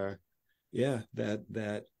options that are, yeah,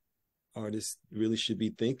 that artists really should be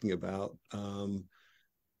thinking about.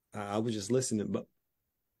 I was just listening, but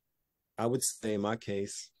I would say in my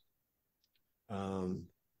case, I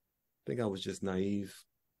think I was just naive.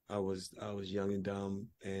 I was young and dumb,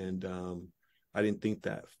 and I didn't think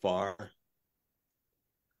that far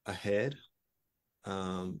ahead.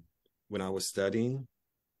 When I was studying,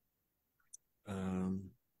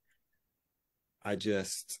 I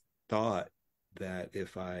just thought that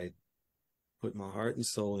if I put my heart and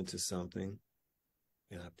soul into something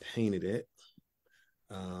and I painted it,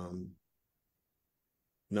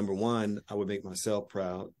 number one, I would make myself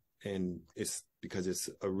proud. And it's because it's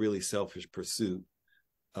a really selfish pursuit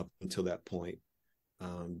up until that point,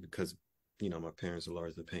 because, my parents are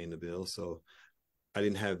largely paying the bill. So I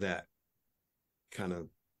didn't have that kind of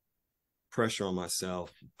pressure on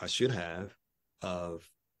myself. I should have, of,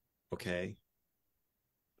 okay,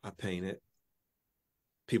 I paint it.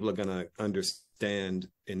 People are going to understand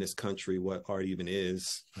in this country what art even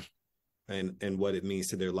is, and what it means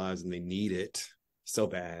to their lives, and they need it so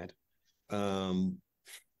bad. And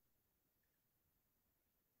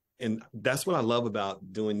that's what I love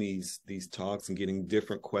about doing these talks and getting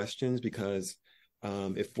different questions, because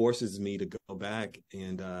it forces me to go back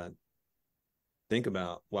and think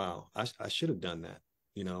about, wow, I should have done that.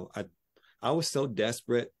 I was so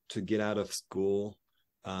desperate to get out of school.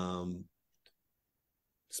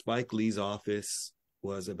 Spike Lee's office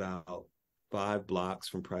was about 5 blocks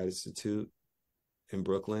from Pride Institute in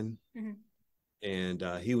Brooklyn. Mm-hmm. And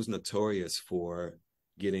he was notorious for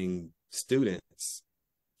getting students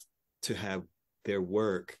to have their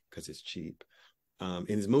work, because it's cheap, in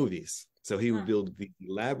his movies. So he would build the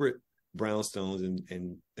elaborate brownstones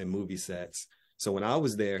and movie sets. So when I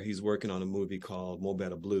was there, he's working on a movie called Mo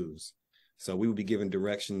Better Blues. So we would be given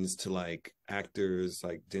directions to like actors,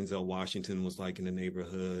 like Denzel Washington was like in the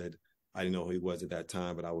neighborhood. I didn't know who he was at that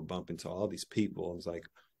time, but I would bump into all these people. I was like,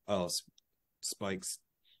 oh, Spike's,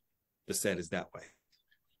 the set is that way.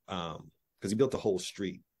 Because he built the whole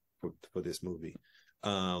street for this movie.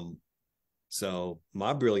 So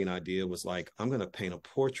my brilliant idea was like, I'm going to paint a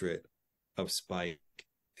portrait of Spike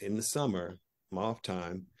in the summer, my off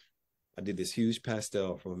time. I did this huge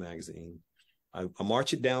pastel from a magazine. I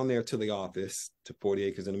march it down there to the office, to 40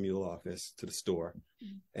 Acres and a Mule office, to the store.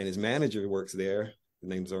 Mm-hmm. And his manager works there. His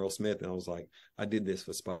name's Earl Smith. And I was like, I did this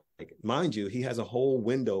for Spike. Mind you, he has a whole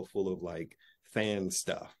window full of like fan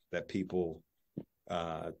stuff that people,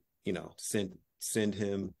 send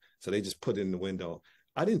him. So they just put it in the window.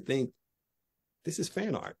 I didn't think, this is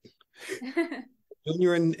fan art. When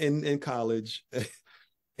you're in college,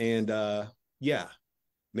 and yeah,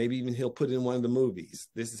 maybe even he'll put it in one of the movies.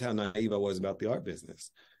 This is how naive I was about the art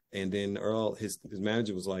business. And then Earl, his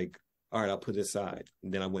manager was like, all right, I'll put it aside.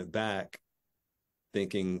 And then I went back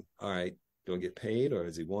thinking, all right, do I get paid, or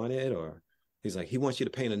does he want it? Or he's like, he wants you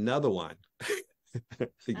to paint another one.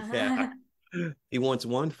 Yeah. He wants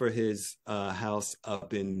one for his house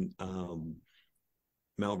up in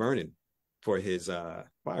Mount Vernon for his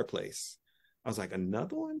fireplace. I was like,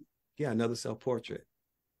 another one? Yeah, another self-portrait.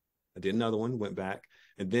 I did another one, went back,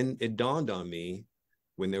 and then it dawned on me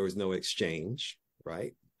when there was no exchange,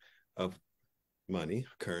 right, of money,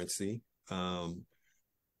 currency. I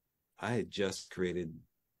had just created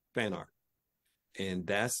fan art, and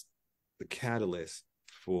that's the catalyst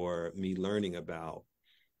for me learning about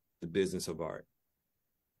the business of art.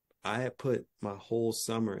 I had put my whole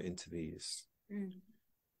summer into these.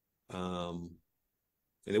 And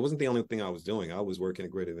it wasn't the only thing I was doing. I was working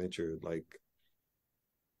at Great Adventure like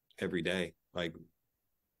every day, like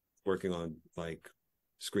working on like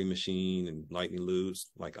Screen Machine and Lightning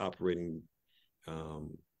Loops, like operating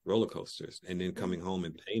roller coasters, and then coming home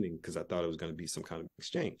and painting because I thought it was going to be some kind of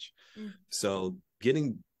exchange. So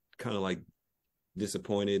getting kind of like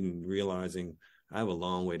disappointed and realizing I have a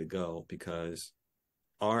long way to go, because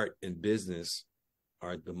art and business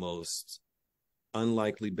are the most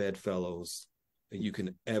unlikely bedfellows that you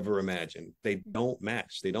can ever imagine. They don't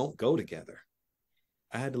match. They don't go together.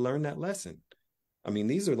 I had to learn that lesson. I mean,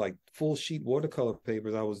 these are like full sheet watercolor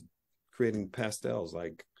papers. I was creating pastels,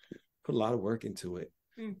 like put a lot of work into it,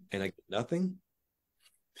 and I get nothing.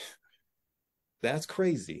 That's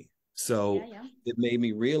crazy. So it made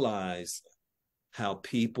me realize how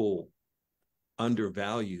people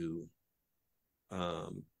undervalue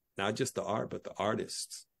not just the art, but the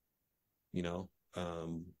artists, you know.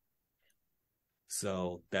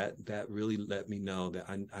 So that really let me know that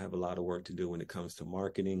I have a lot of work to do when it comes to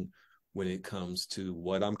marketing, when it comes to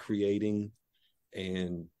what I'm creating,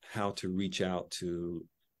 and how to reach out to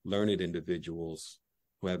learned individuals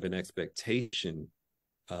who have an expectation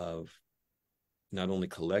of not only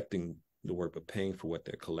collecting the work, but paying for what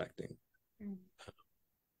they're collecting. And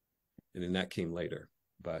then that came later.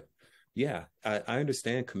 But yeah, I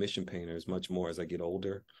understand commission painters much more as I get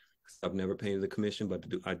older. I've never painted a commission, but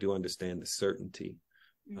I do understand the certainty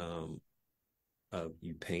of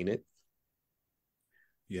you paint it,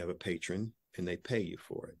 you have a patron, and they pay you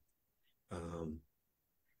for it.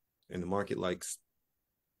 And the market likes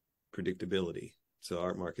predictability. So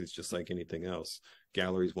art market is just like anything else.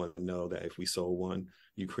 Galleries want to know that if we sold one,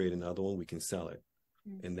 you create another one, we can sell it.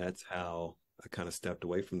 And that's how I kind of stepped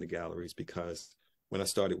away from the galleries, because when I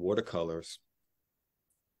started watercolors,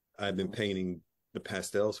 I've been painting the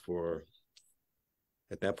pastels for,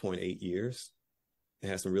 at that point, 8 years. It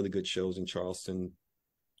has some really good shows in Charleston.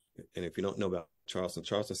 And if you don't know about Charleston,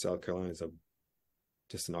 South Carolina is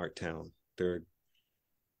just an art town. There are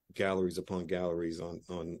galleries upon galleries on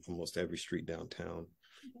almost every street downtown.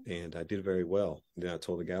 And I did very well. And then I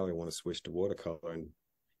told the gallery I want to switch to watercolor, and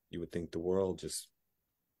you would think the world just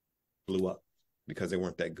blew up because they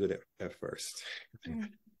weren't that good at first. And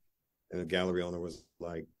the gallery owner was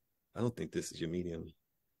like, I don't think this is your medium.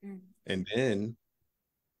 And then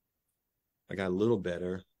I got a little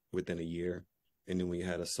better within a year. And then we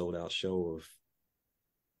had a sold out show of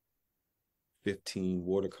 15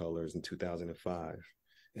 watercolors in 2005,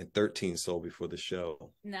 and 13 sold before the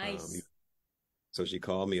show. Nice. So she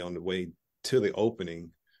called me on the way to the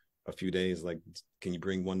opening a few days, like, can you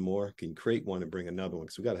bring one more? Can you create one and bring another one?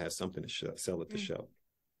 Because we got to have something to sell at the show.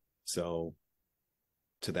 So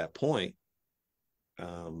to that point,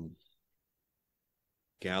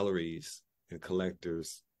 galleries and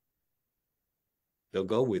collectors, they'll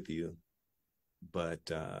go with you,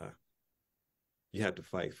 but you have to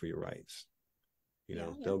fight for your rights. You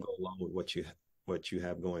know, they'll go along with what you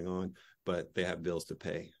have going on, but they have bills to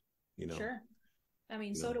pay, you know. Sure. I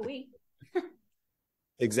mean, so do we.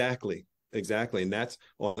 Exactly. And that's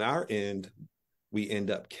on our end. We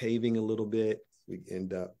end up caving a little bit.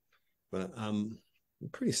 But I'm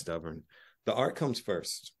pretty stubborn. The art comes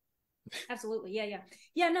first. Absolutely.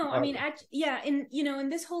 Yeah. No, I mean, in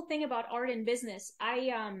this whole thing about art and business,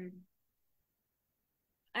 I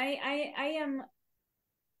am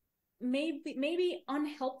maybe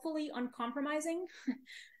unhelpfully uncompromising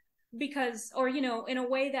because, or, in a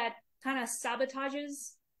way that kind of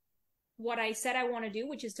sabotages what I said I want to do,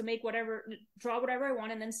 which is to draw whatever I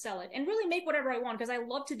want and then sell it, and really make whatever I want, because I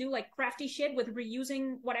love to do like crafty shit with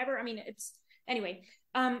reusing whatever. I mean,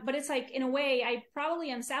 but it's like, in a way, I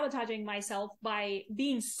probably am sabotaging myself by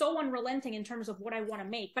being so unrelenting in terms of what I want to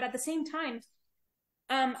make. But at the same time,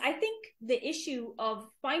 I think the issue of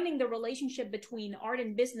finding the relationship between art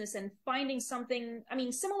and business, and finding something, I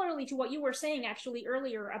mean, similarly to what you were saying actually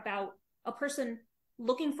earlier about a person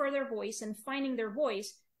looking for their voice and finding their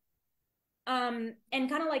voice, And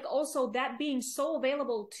kind of like also that being so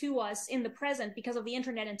available to us in the present because of the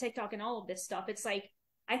internet and TikTok and all of this stuff. It's like,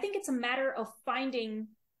 I think it's a matter of finding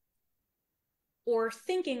or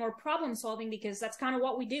thinking or problem solving, because that's kind of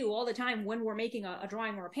what we do all the time when we're making a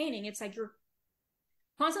drawing or a painting. It's like you're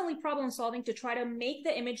constantly problem solving to try to make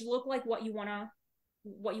the image look like what you want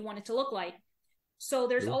it to look like. So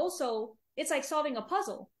there's also, it's like solving a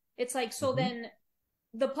puzzle. It's like, so then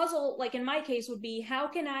the puzzle, like in my case, would be, how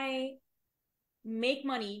can I make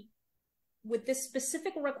money with this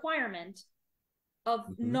specific requirement of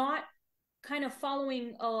not kind of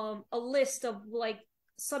following a list of like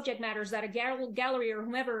subject matters that a gallery or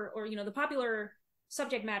whomever, or, you know, the popular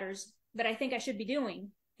subject matters that I think I should be doing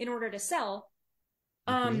in order to sell,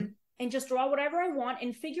 and just draw whatever I want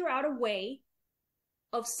and figure out a way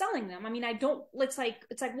of selling them. I mean, I don't, it's like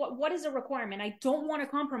what is a requirement? I don't want to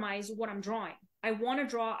compromise what I'm drawing. I want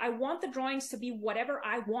the drawings to be whatever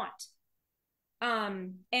I want.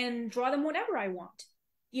 And draw them whenever I want,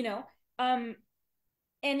 you know? And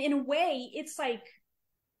in a way, it's like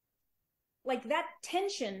that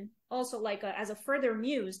tension also, like as a further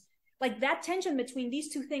muse, like that tension between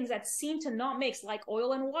these two things that seem to not mix, like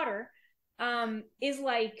oil and water, is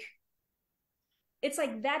like, it's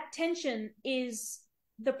like that tension is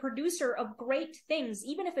the producer of great things,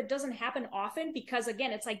 even if it doesn't happen often, because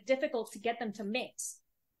again, it's like difficult to get them to mix.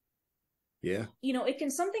 Yeah. You know,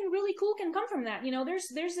 something really cool can come from that. You know, there's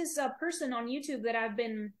this person on YouTube that I've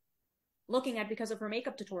been looking at because of her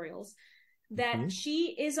makeup tutorials, that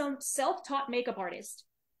she is a self-taught makeup artist,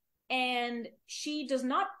 and she does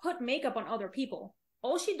not put makeup on other people.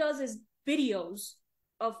 All she does is videos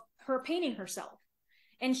of her painting herself.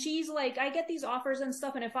 And she's like, I get these offers and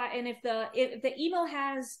stuff, and if the email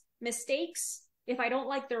has mistakes, if I don't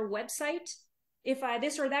like their website, if I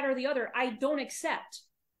this or that or the other, I don't accept.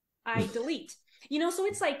 I delete. You know, so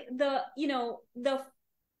it's like the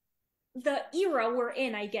era we're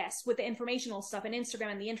in, I guess, with the informational stuff and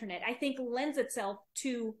Instagram and the internet, I think lends itself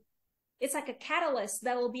to, it's like a catalyst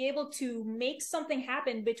that will be able to make something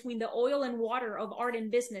happen between the oil and water of art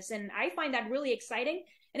and business. And I find that really exciting.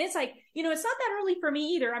 And it's like, you know, it's not that early for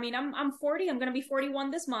me either. I mean, I'm 40, I'm going to be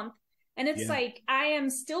 41 this month. And it's like, I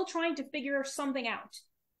am still trying to figure something out.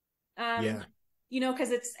 You know,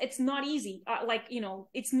 because it's not easy. Like, you know,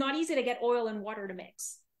 it's not easy to get oil and water to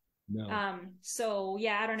mix. No. So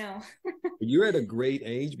yeah, I don't know. You're at a great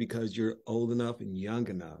age because you're old enough and young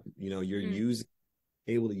enough. You know, you're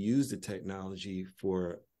able to use the technology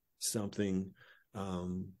for something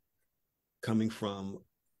coming from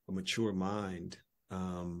a mature mind.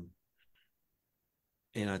 And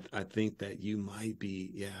I think that you might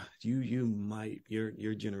be, you might,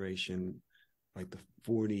 your generation, like the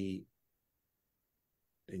 40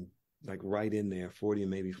 and like right in there, 40 and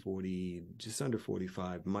maybe 40, just under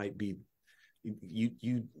 45, might be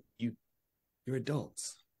you're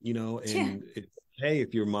adults, you know, and hey,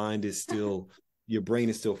 if your mind is still, your brain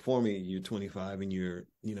is still forming, you're 25 and you're,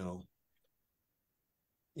 you know,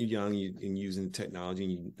 you're young and using technology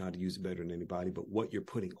and you know how to use it better than anybody, but what you're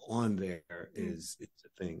putting on there is it's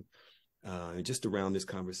a thing. And just to round this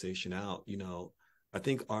conversation out, you know, I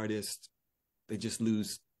think artists, they just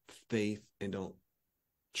lose faith and don't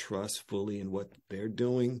trust fully in what they're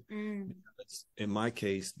doing. In my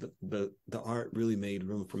case, the art really made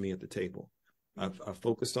room for me at the table. I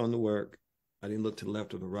focused on the work. I didn't look to the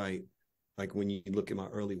left or the right. Like when you look at my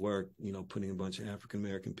early work, you know, putting a bunch of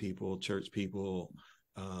African-American people, church people,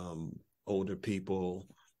 older people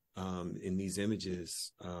in these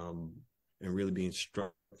images, and really being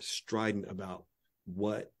strident about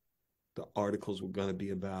what the articles were going to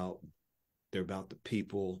be about. They're about the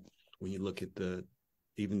people. When you look at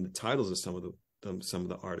even the titles of some of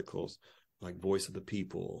the articles, like Voice of the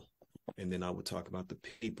People, and then I would talk about the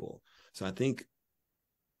people. So I think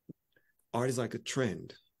art is like a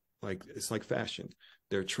trend, like it's like fashion.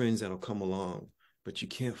 There are trends that'll come along, but you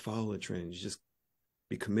can't follow the trends. You just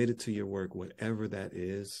be committed to your work, whatever that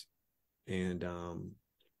is, and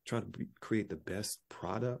try to create the best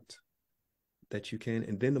product that you can.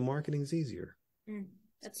 And then the marketing is easier.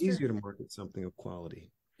 That's easier true. to market something of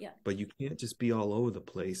quality. Yeah. But you can't just be all over the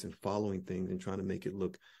place and following things and trying to make it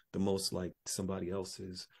look the most like somebody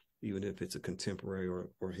else's, even if it's a contemporary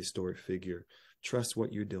or historic figure. Trust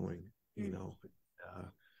what you're doing. You know,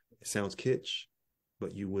 it sounds kitsch,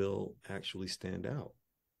 but you will actually stand out.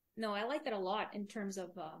 No, I like that a lot in terms of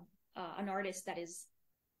an artist that is,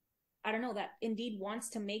 I don't know, that indeed wants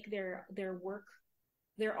to make their work,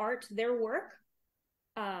 their art, their work.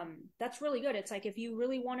 That's really good. It's like, if you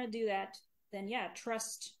really want to do that, then yeah,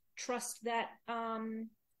 trust that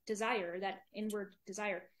desire, that inward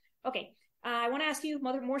desire. Okay. I want to ask you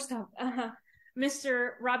more stuff.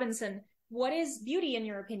 Mr. Robinson, what is beauty in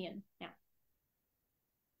your opinion now?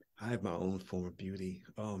 I have my own form of beauty.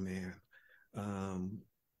 Oh man.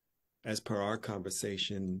 As per our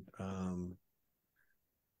conversation a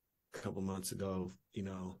couple months ago,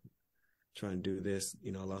 trying to do this,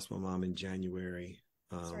 I lost my mom in January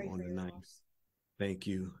on the 9th. Loss. Thank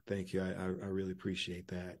you. Thank you. I really appreciate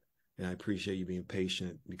that. And I appreciate you being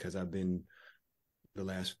patient, because I've been the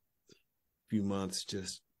last few months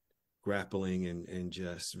just grappling and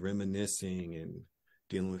just reminiscing and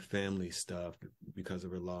dealing with family stuff because of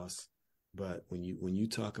her loss. But when you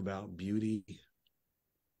talk about beauty,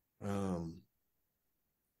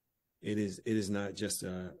 it is not just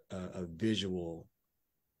a visual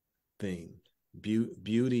thing.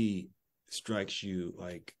 Beauty strikes you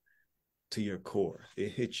like to your core.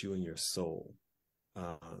 It hits you in your soul.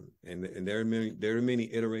 And there are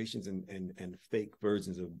many iterations and fake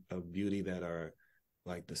versions of beauty that are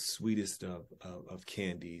like the sweetest of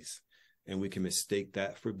candies, and we can mistake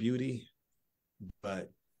that for beauty, but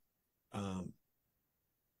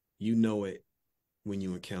it when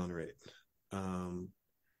you encounter it. My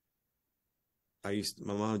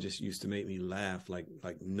mom just used to make me laugh like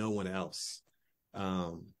no one else.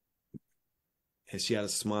 And she had a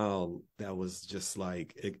smile that was just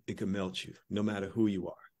like, it could melt you no matter who you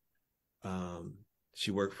are. She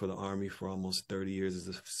worked for the Army for almost 30 years as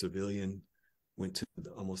a civilian, went to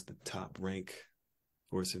almost the top rank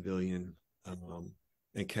for a civilian, and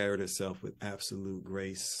carried herself with absolute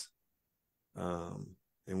grace. And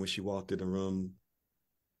when she walked in the room,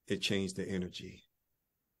 it changed the energy.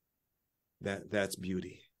 That's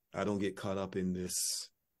beauty. I don't get caught up in this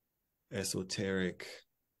esoteric,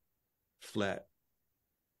 flat,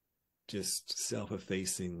 just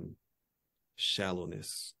self-effacing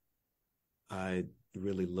shallowness. I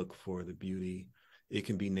really look for the beauty. It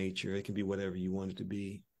can be nature. It can be whatever you want it to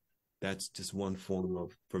be. That's just one form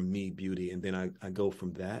of, for me, beauty. And then I go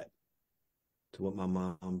from that to what my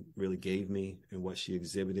mom really gave me and what she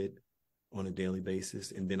exhibited on a daily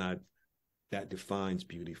basis. And then that defines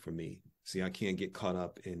beauty for me. See, I can't get caught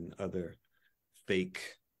up in other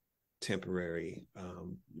fake, temporary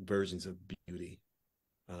versions of beauty.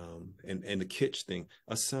 And the kitsch thing,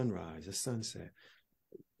 a sunrise, a sunset,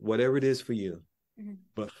 whatever it is for you. Mm-hmm.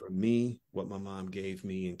 But for me, what my mom gave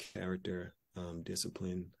me in character,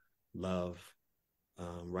 discipline, love,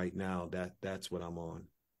 right now, that's what I'm on.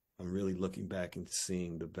 I'm really looking back and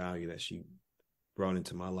seeing the value that she brought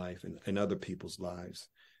into my life and other people's lives.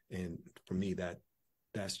 And for me,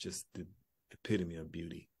 that's just the epitome of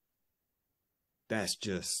beauty. That's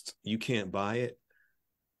just, you can't buy it.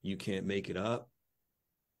 You can't make it up.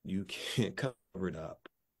 You can't cover it up.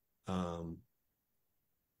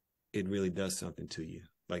 It really does something to you.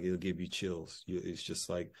 Like, it'll give you chills. It's just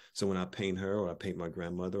like, so when I paint her, or I paint my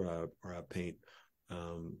grandmother, or I paint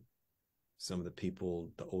some of the people,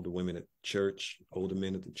 the older women at church, older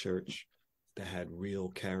men at the church that had real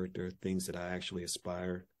character, things that I actually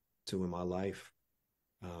aspire to in my life.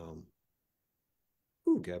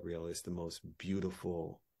 Gabriela, is the most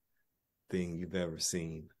beautiful thing you've ever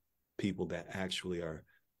seen. People that actually are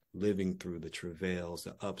living through the travails,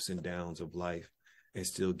 the ups and downs of life, and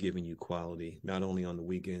still giving you quality, not only on the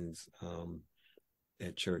weekends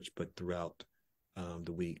at church, but throughout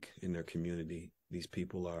the week in their community. These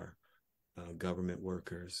people are government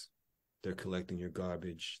workers. They're collecting your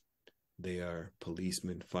garbage. They are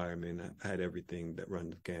policemen, firemen. I had everything that run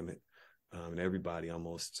the gamut. And everybody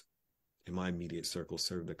almost in my immediate circle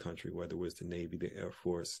served the country, whether it was the Navy, the Air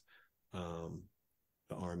Force,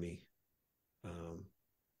 the Army.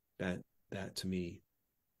 That to me,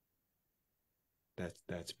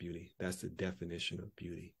 that's beauty. That's the definition of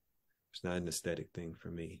beauty. It's not an aesthetic thing for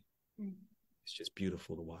me. Mm. It's just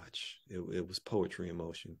beautiful to watch. It was poetry in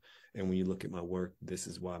motion. And when you look at my work, this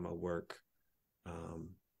is why my work kind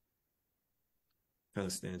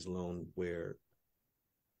of stands alone, where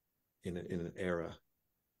in an era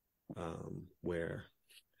where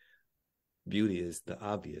beauty is the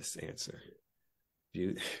obvious answer.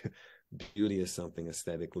 Beauty is something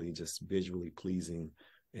aesthetically, just visually pleasing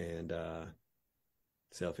and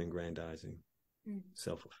self-aggrandizing,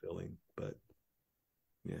 self-fulfilling. But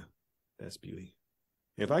yeah, that's beauty.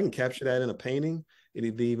 And if I can capture that in a painting,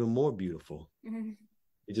 it'd be even more beautiful. Mm-hmm.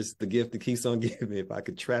 It's just the gift that keeps on giving me. If I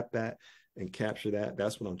could trap that and capture that,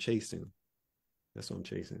 that's what I'm chasing. That's what I'm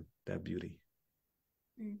chasing, that beauty.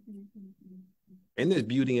 Mm-hmm. And there's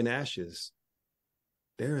beauty in ashes.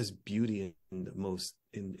 There is beauty in the most,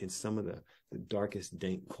 in some of the darkest,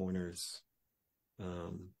 dank corners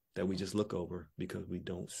that we just look over because we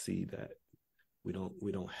don't see that. We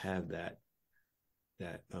don't have that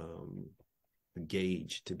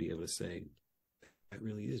gauge to be able to say, that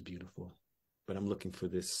really is beautiful. But I'm looking for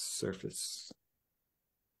this surface,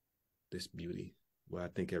 this beauty, where I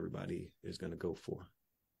think everybody is going to go for,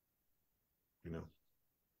 you know?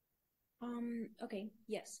 Okay,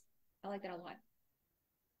 yes. I like that a lot.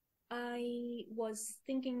 I was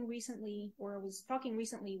thinking recently, or I was talking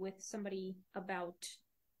recently with somebody about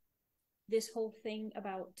this whole thing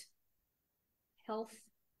about health,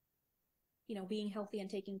 being healthy and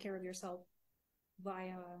taking care of yourself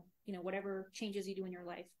via, whatever changes you do in your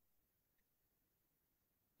life.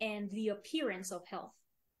 And the appearance of health,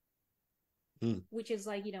 which is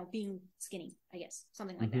like, being skinny, I guess,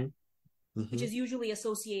 something like that, which is usually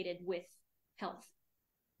associated with health.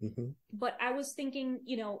 But I was thinking,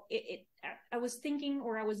 I was thinking,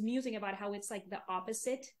 or I was musing about how it's like the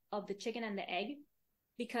opposite of the chicken and the egg,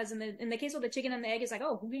 because in the case of the chicken and the egg, it's like,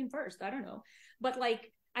 oh, who came first? I don't know. But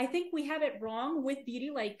like, I think we have it wrong with beauty,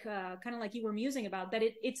 like kind of like you were musing about, that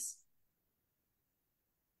it's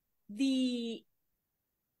the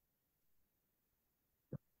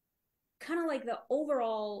kind of like the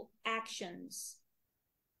overall actions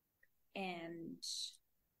and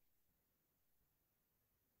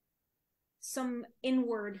some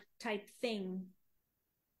inward type thing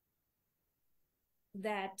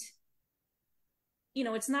that,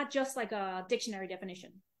 it's not just like a dictionary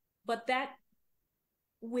definition, but that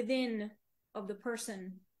within of the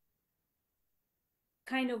person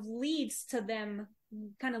kind of leads to them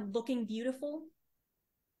kind of looking beautiful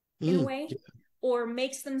in a way, or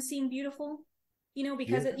makes them seem beautiful,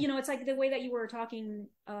 because it's like the way that you were talking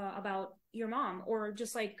about your mom, or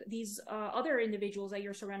just like these other individuals that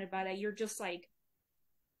you're surrounded by, that you're just like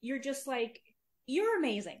you're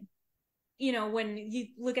amazing, when you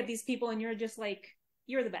look at these people and you're just like,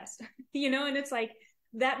 you're the best, and it's like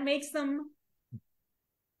that makes them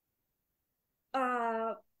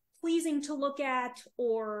pleasing to look at,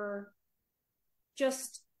 or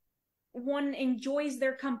just one enjoys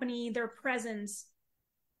their company, their presence.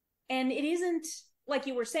 And it isn't, like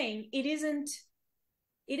you were saying, it isn't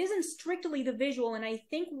strictly the visual. And I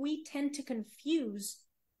think we tend to confuse,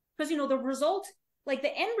 because the result, like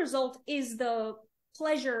the end result, is the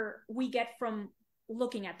pleasure we get from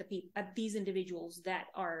looking at these individuals that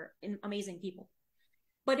are amazing people.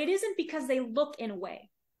 But it isn't because they look in a way,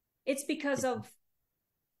 it's because of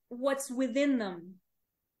what's within them.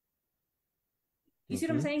 You see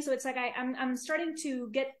what I'm saying? So it's like I'm starting to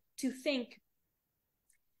get to think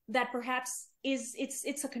that perhaps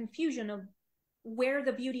it's a confusion of where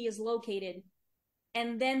the beauty is located,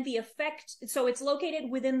 and then the effect. So it's located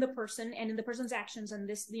within the person and in the person's actions and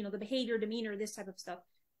this, the behavior, demeanor, this type of stuff,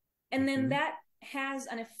 and then that has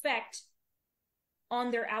an effect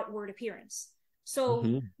on their outward appearance.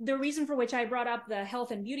 So the reason for which I brought up the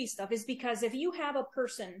health and beauty stuff is because if you have a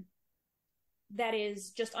person that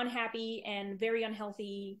is just unhappy and very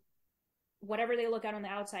unhealthy, whatever they look at on the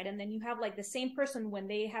outside, and then you have like the same person when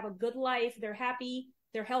they have a good life, they're happy,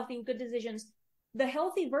 they're healthy, good decisions, the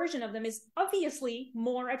healthy version of them is obviously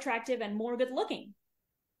more attractive and more good looking.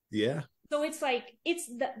 Yeah. So it's like, it's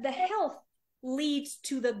the health leads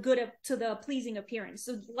to the pleasing appearance.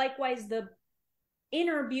 So likewise, the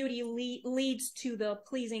inner beauty leads to the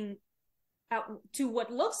pleasing to what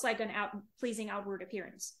looks like pleasing outward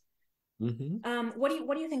appearance. What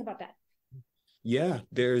do you think about that? Yeah,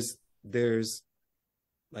 there's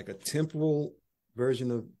like a temporal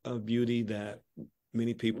version of beauty that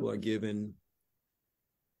many people are given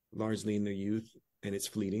largely in their youth, and it's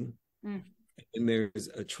fleeting. And there's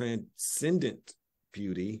a transcendent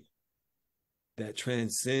beauty that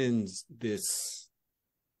transcends this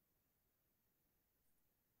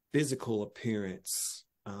physical appearance,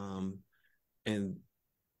 and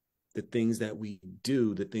the things that we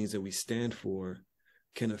do, the things that we stand for,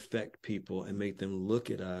 can affect people and make them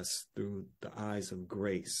look at us through the eyes of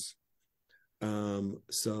grace.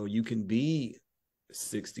 So you can be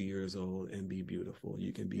 60 years old and be beautiful.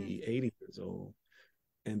 You can be 80 years old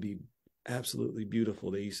and be absolutely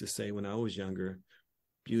beautiful. They used to say when I was younger,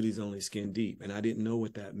 beauty's only skin deep. And I didn't know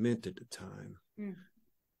what that meant at the time.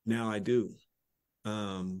 Now I do.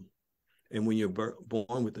 And when you're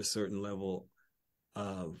born with a certain level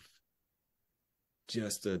of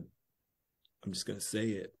I'm just going to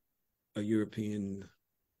say it, a European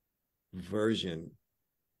version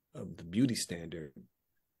of the beauty standard,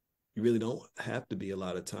 you really don't have to be a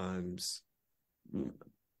lot of times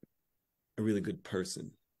a really good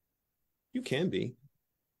person. You can be,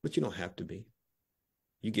 but you don't have to be.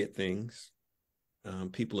 You get things.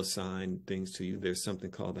 People assign things to you. There's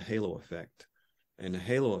something called the halo effect. And the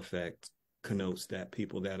halo effect connotes that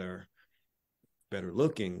people that are better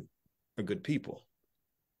looking are good people.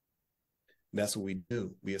 That's what we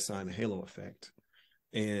do. We assign a halo effect.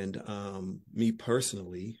 And me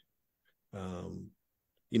personally,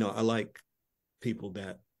 I like people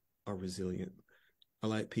that are resilient. I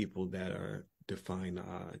like people that are defying the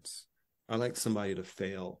odds. I like somebody to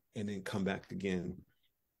fail and then come back again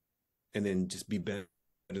and then just be better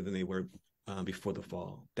than they were before the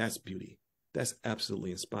fall. That's beauty. That's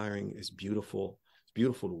absolutely inspiring. It's beautiful. It's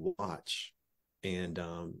beautiful to watch. And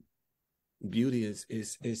beauty is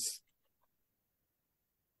it's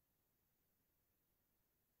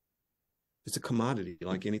a commodity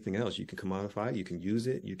like anything else. You can commodify it, you can use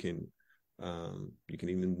it, you can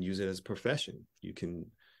even use it as a profession. You can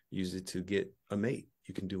use it to get a mate.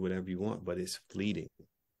 You can do whatever you want, but it's fleeting.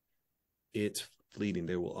 It's fleeting.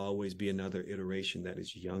 There will always be another iteration that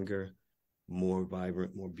is younger, more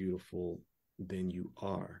vibrant, more beautiful than you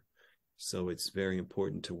are. So it's very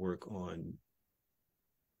important to work on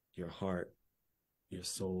your heart, your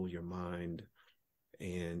soul, your mind,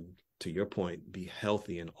 and to your point, be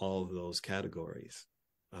healthy in all of those categories.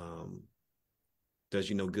 Does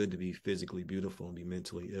you no good to be physically beautiful and be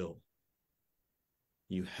mentally ill.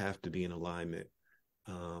 You have to be in alignment.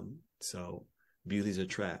 So beauty's a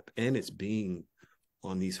trap, and it's being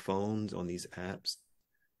on these phones, on these apps.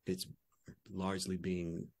 It's largely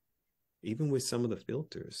being, even with some of the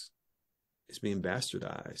filters, it's being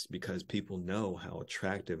bastardized because people know how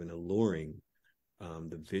attractive and alluring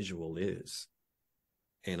the visual is.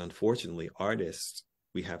 And unfortunately, artists,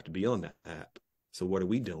 we have to be on that app. So what are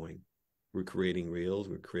we doing? We're creating reels.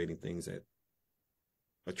 We're creating things that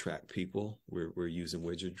attract people. We're using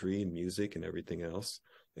wizardry and music and everything else.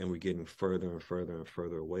 And we're getting further and further and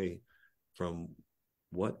further away from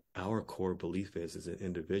what our core belief is as an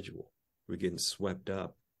individual. We're getting swept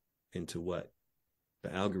up into what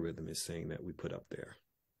the algorithm is saying that we put up there.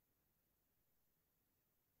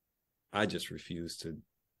 I just refuse to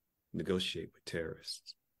negotiate with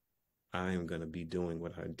terrorists. I am going to be doing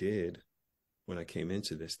what I did when I came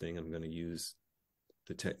into this thing. I'm going to use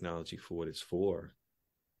the technology for what it's for,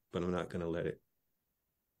 but I'm not going to let it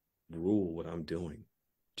rule what I'm doing,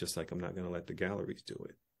 just like I'm not going to let the galleries do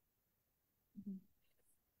it.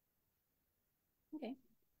 Okay.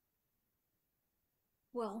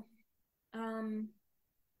 Well,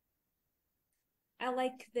 I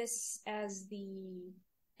like this as the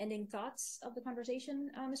ending thoughts of the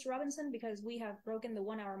conversation, Mr. Robinson, because we have broken the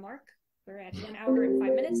 1 hour mark. We're at 1 hour and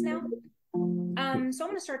 5 minutes now. So I'm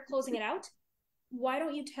going to start closing it out. Why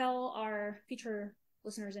don't you tell our future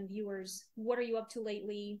listeners and viewers, what are you up to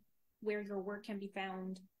lately, where your work can be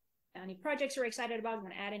found, any projects you're excited about, you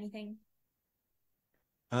want to add anything?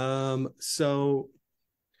 So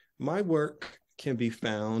my work can be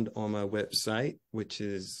found on my website, which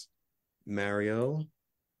is Mario,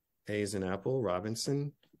 A as in Apple,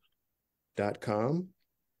 Robinson.com,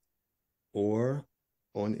 or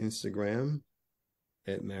on Instagram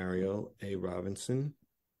at Mario A. Robinson.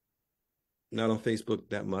 Not on Facebook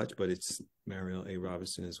that much, but it's Mario A.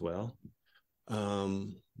 Robinson as well.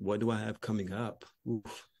 What do I have coming up?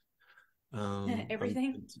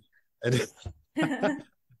 Everything.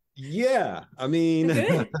 Yeah, I mean,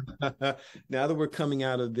 now that we're coming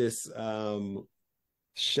out of this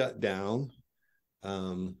shutdown,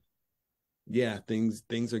 yeah,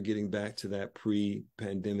 things are getting back to that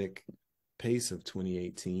pre-pandemic pace of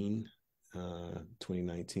 2018,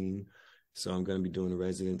 2019. So I'm going to be doing a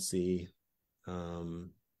residency on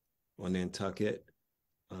Nantucket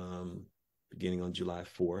beginning on July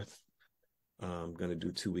 4th. I'm going to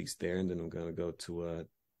do 2 weeks there, and then I'm going to go to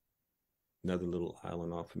another little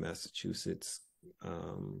island off of Massachusetts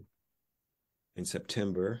in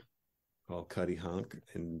September called Cutty Hunk.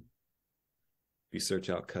 And if you search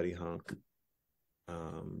out Cutty Hunk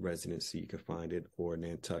residency, you can find it, or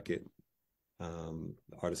Nantucket, the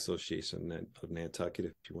Art Association of Nantucket,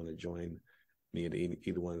 if you want to join me at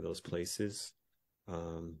either one of those places.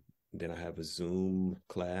 Then I have a Zoom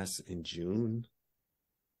class in June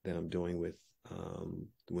that I'm doing with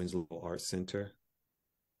the Winslow Art Center.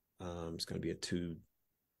 It's going to be it's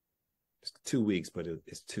 2 weeks, but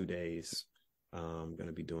it's 2 days. I'm going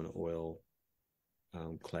to be doing an oil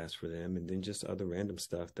class for them, and then just other random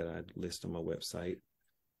stuff that I list on my website.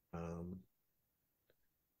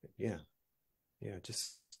 Yeah,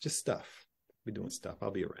 just stuff. Be doing stuff.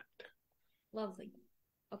 I'll be around. Lovely.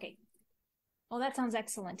 Okay. Well, that sounds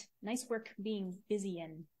excellent. Nice work being busy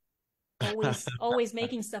and always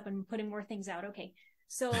making stuff and putting more things out. Okay.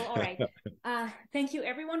 So, all right. Thank you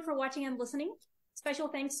everyone for watching and listening. Special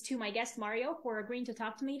thanks to my guest Mario for agreeing to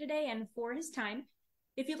talk to me today and for his time.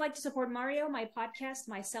 If you'd like to support Mario, my podcast,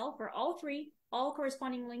 myself, or all three, all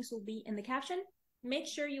corresponding links will be in the caption. Make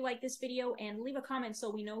sure you like this video and leave a comment so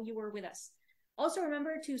we know you were with us. Also,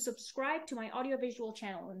 remember to subscribe to my audiovisual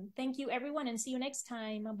channel. And thank you, everyone, and see you next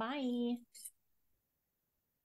time. Bye.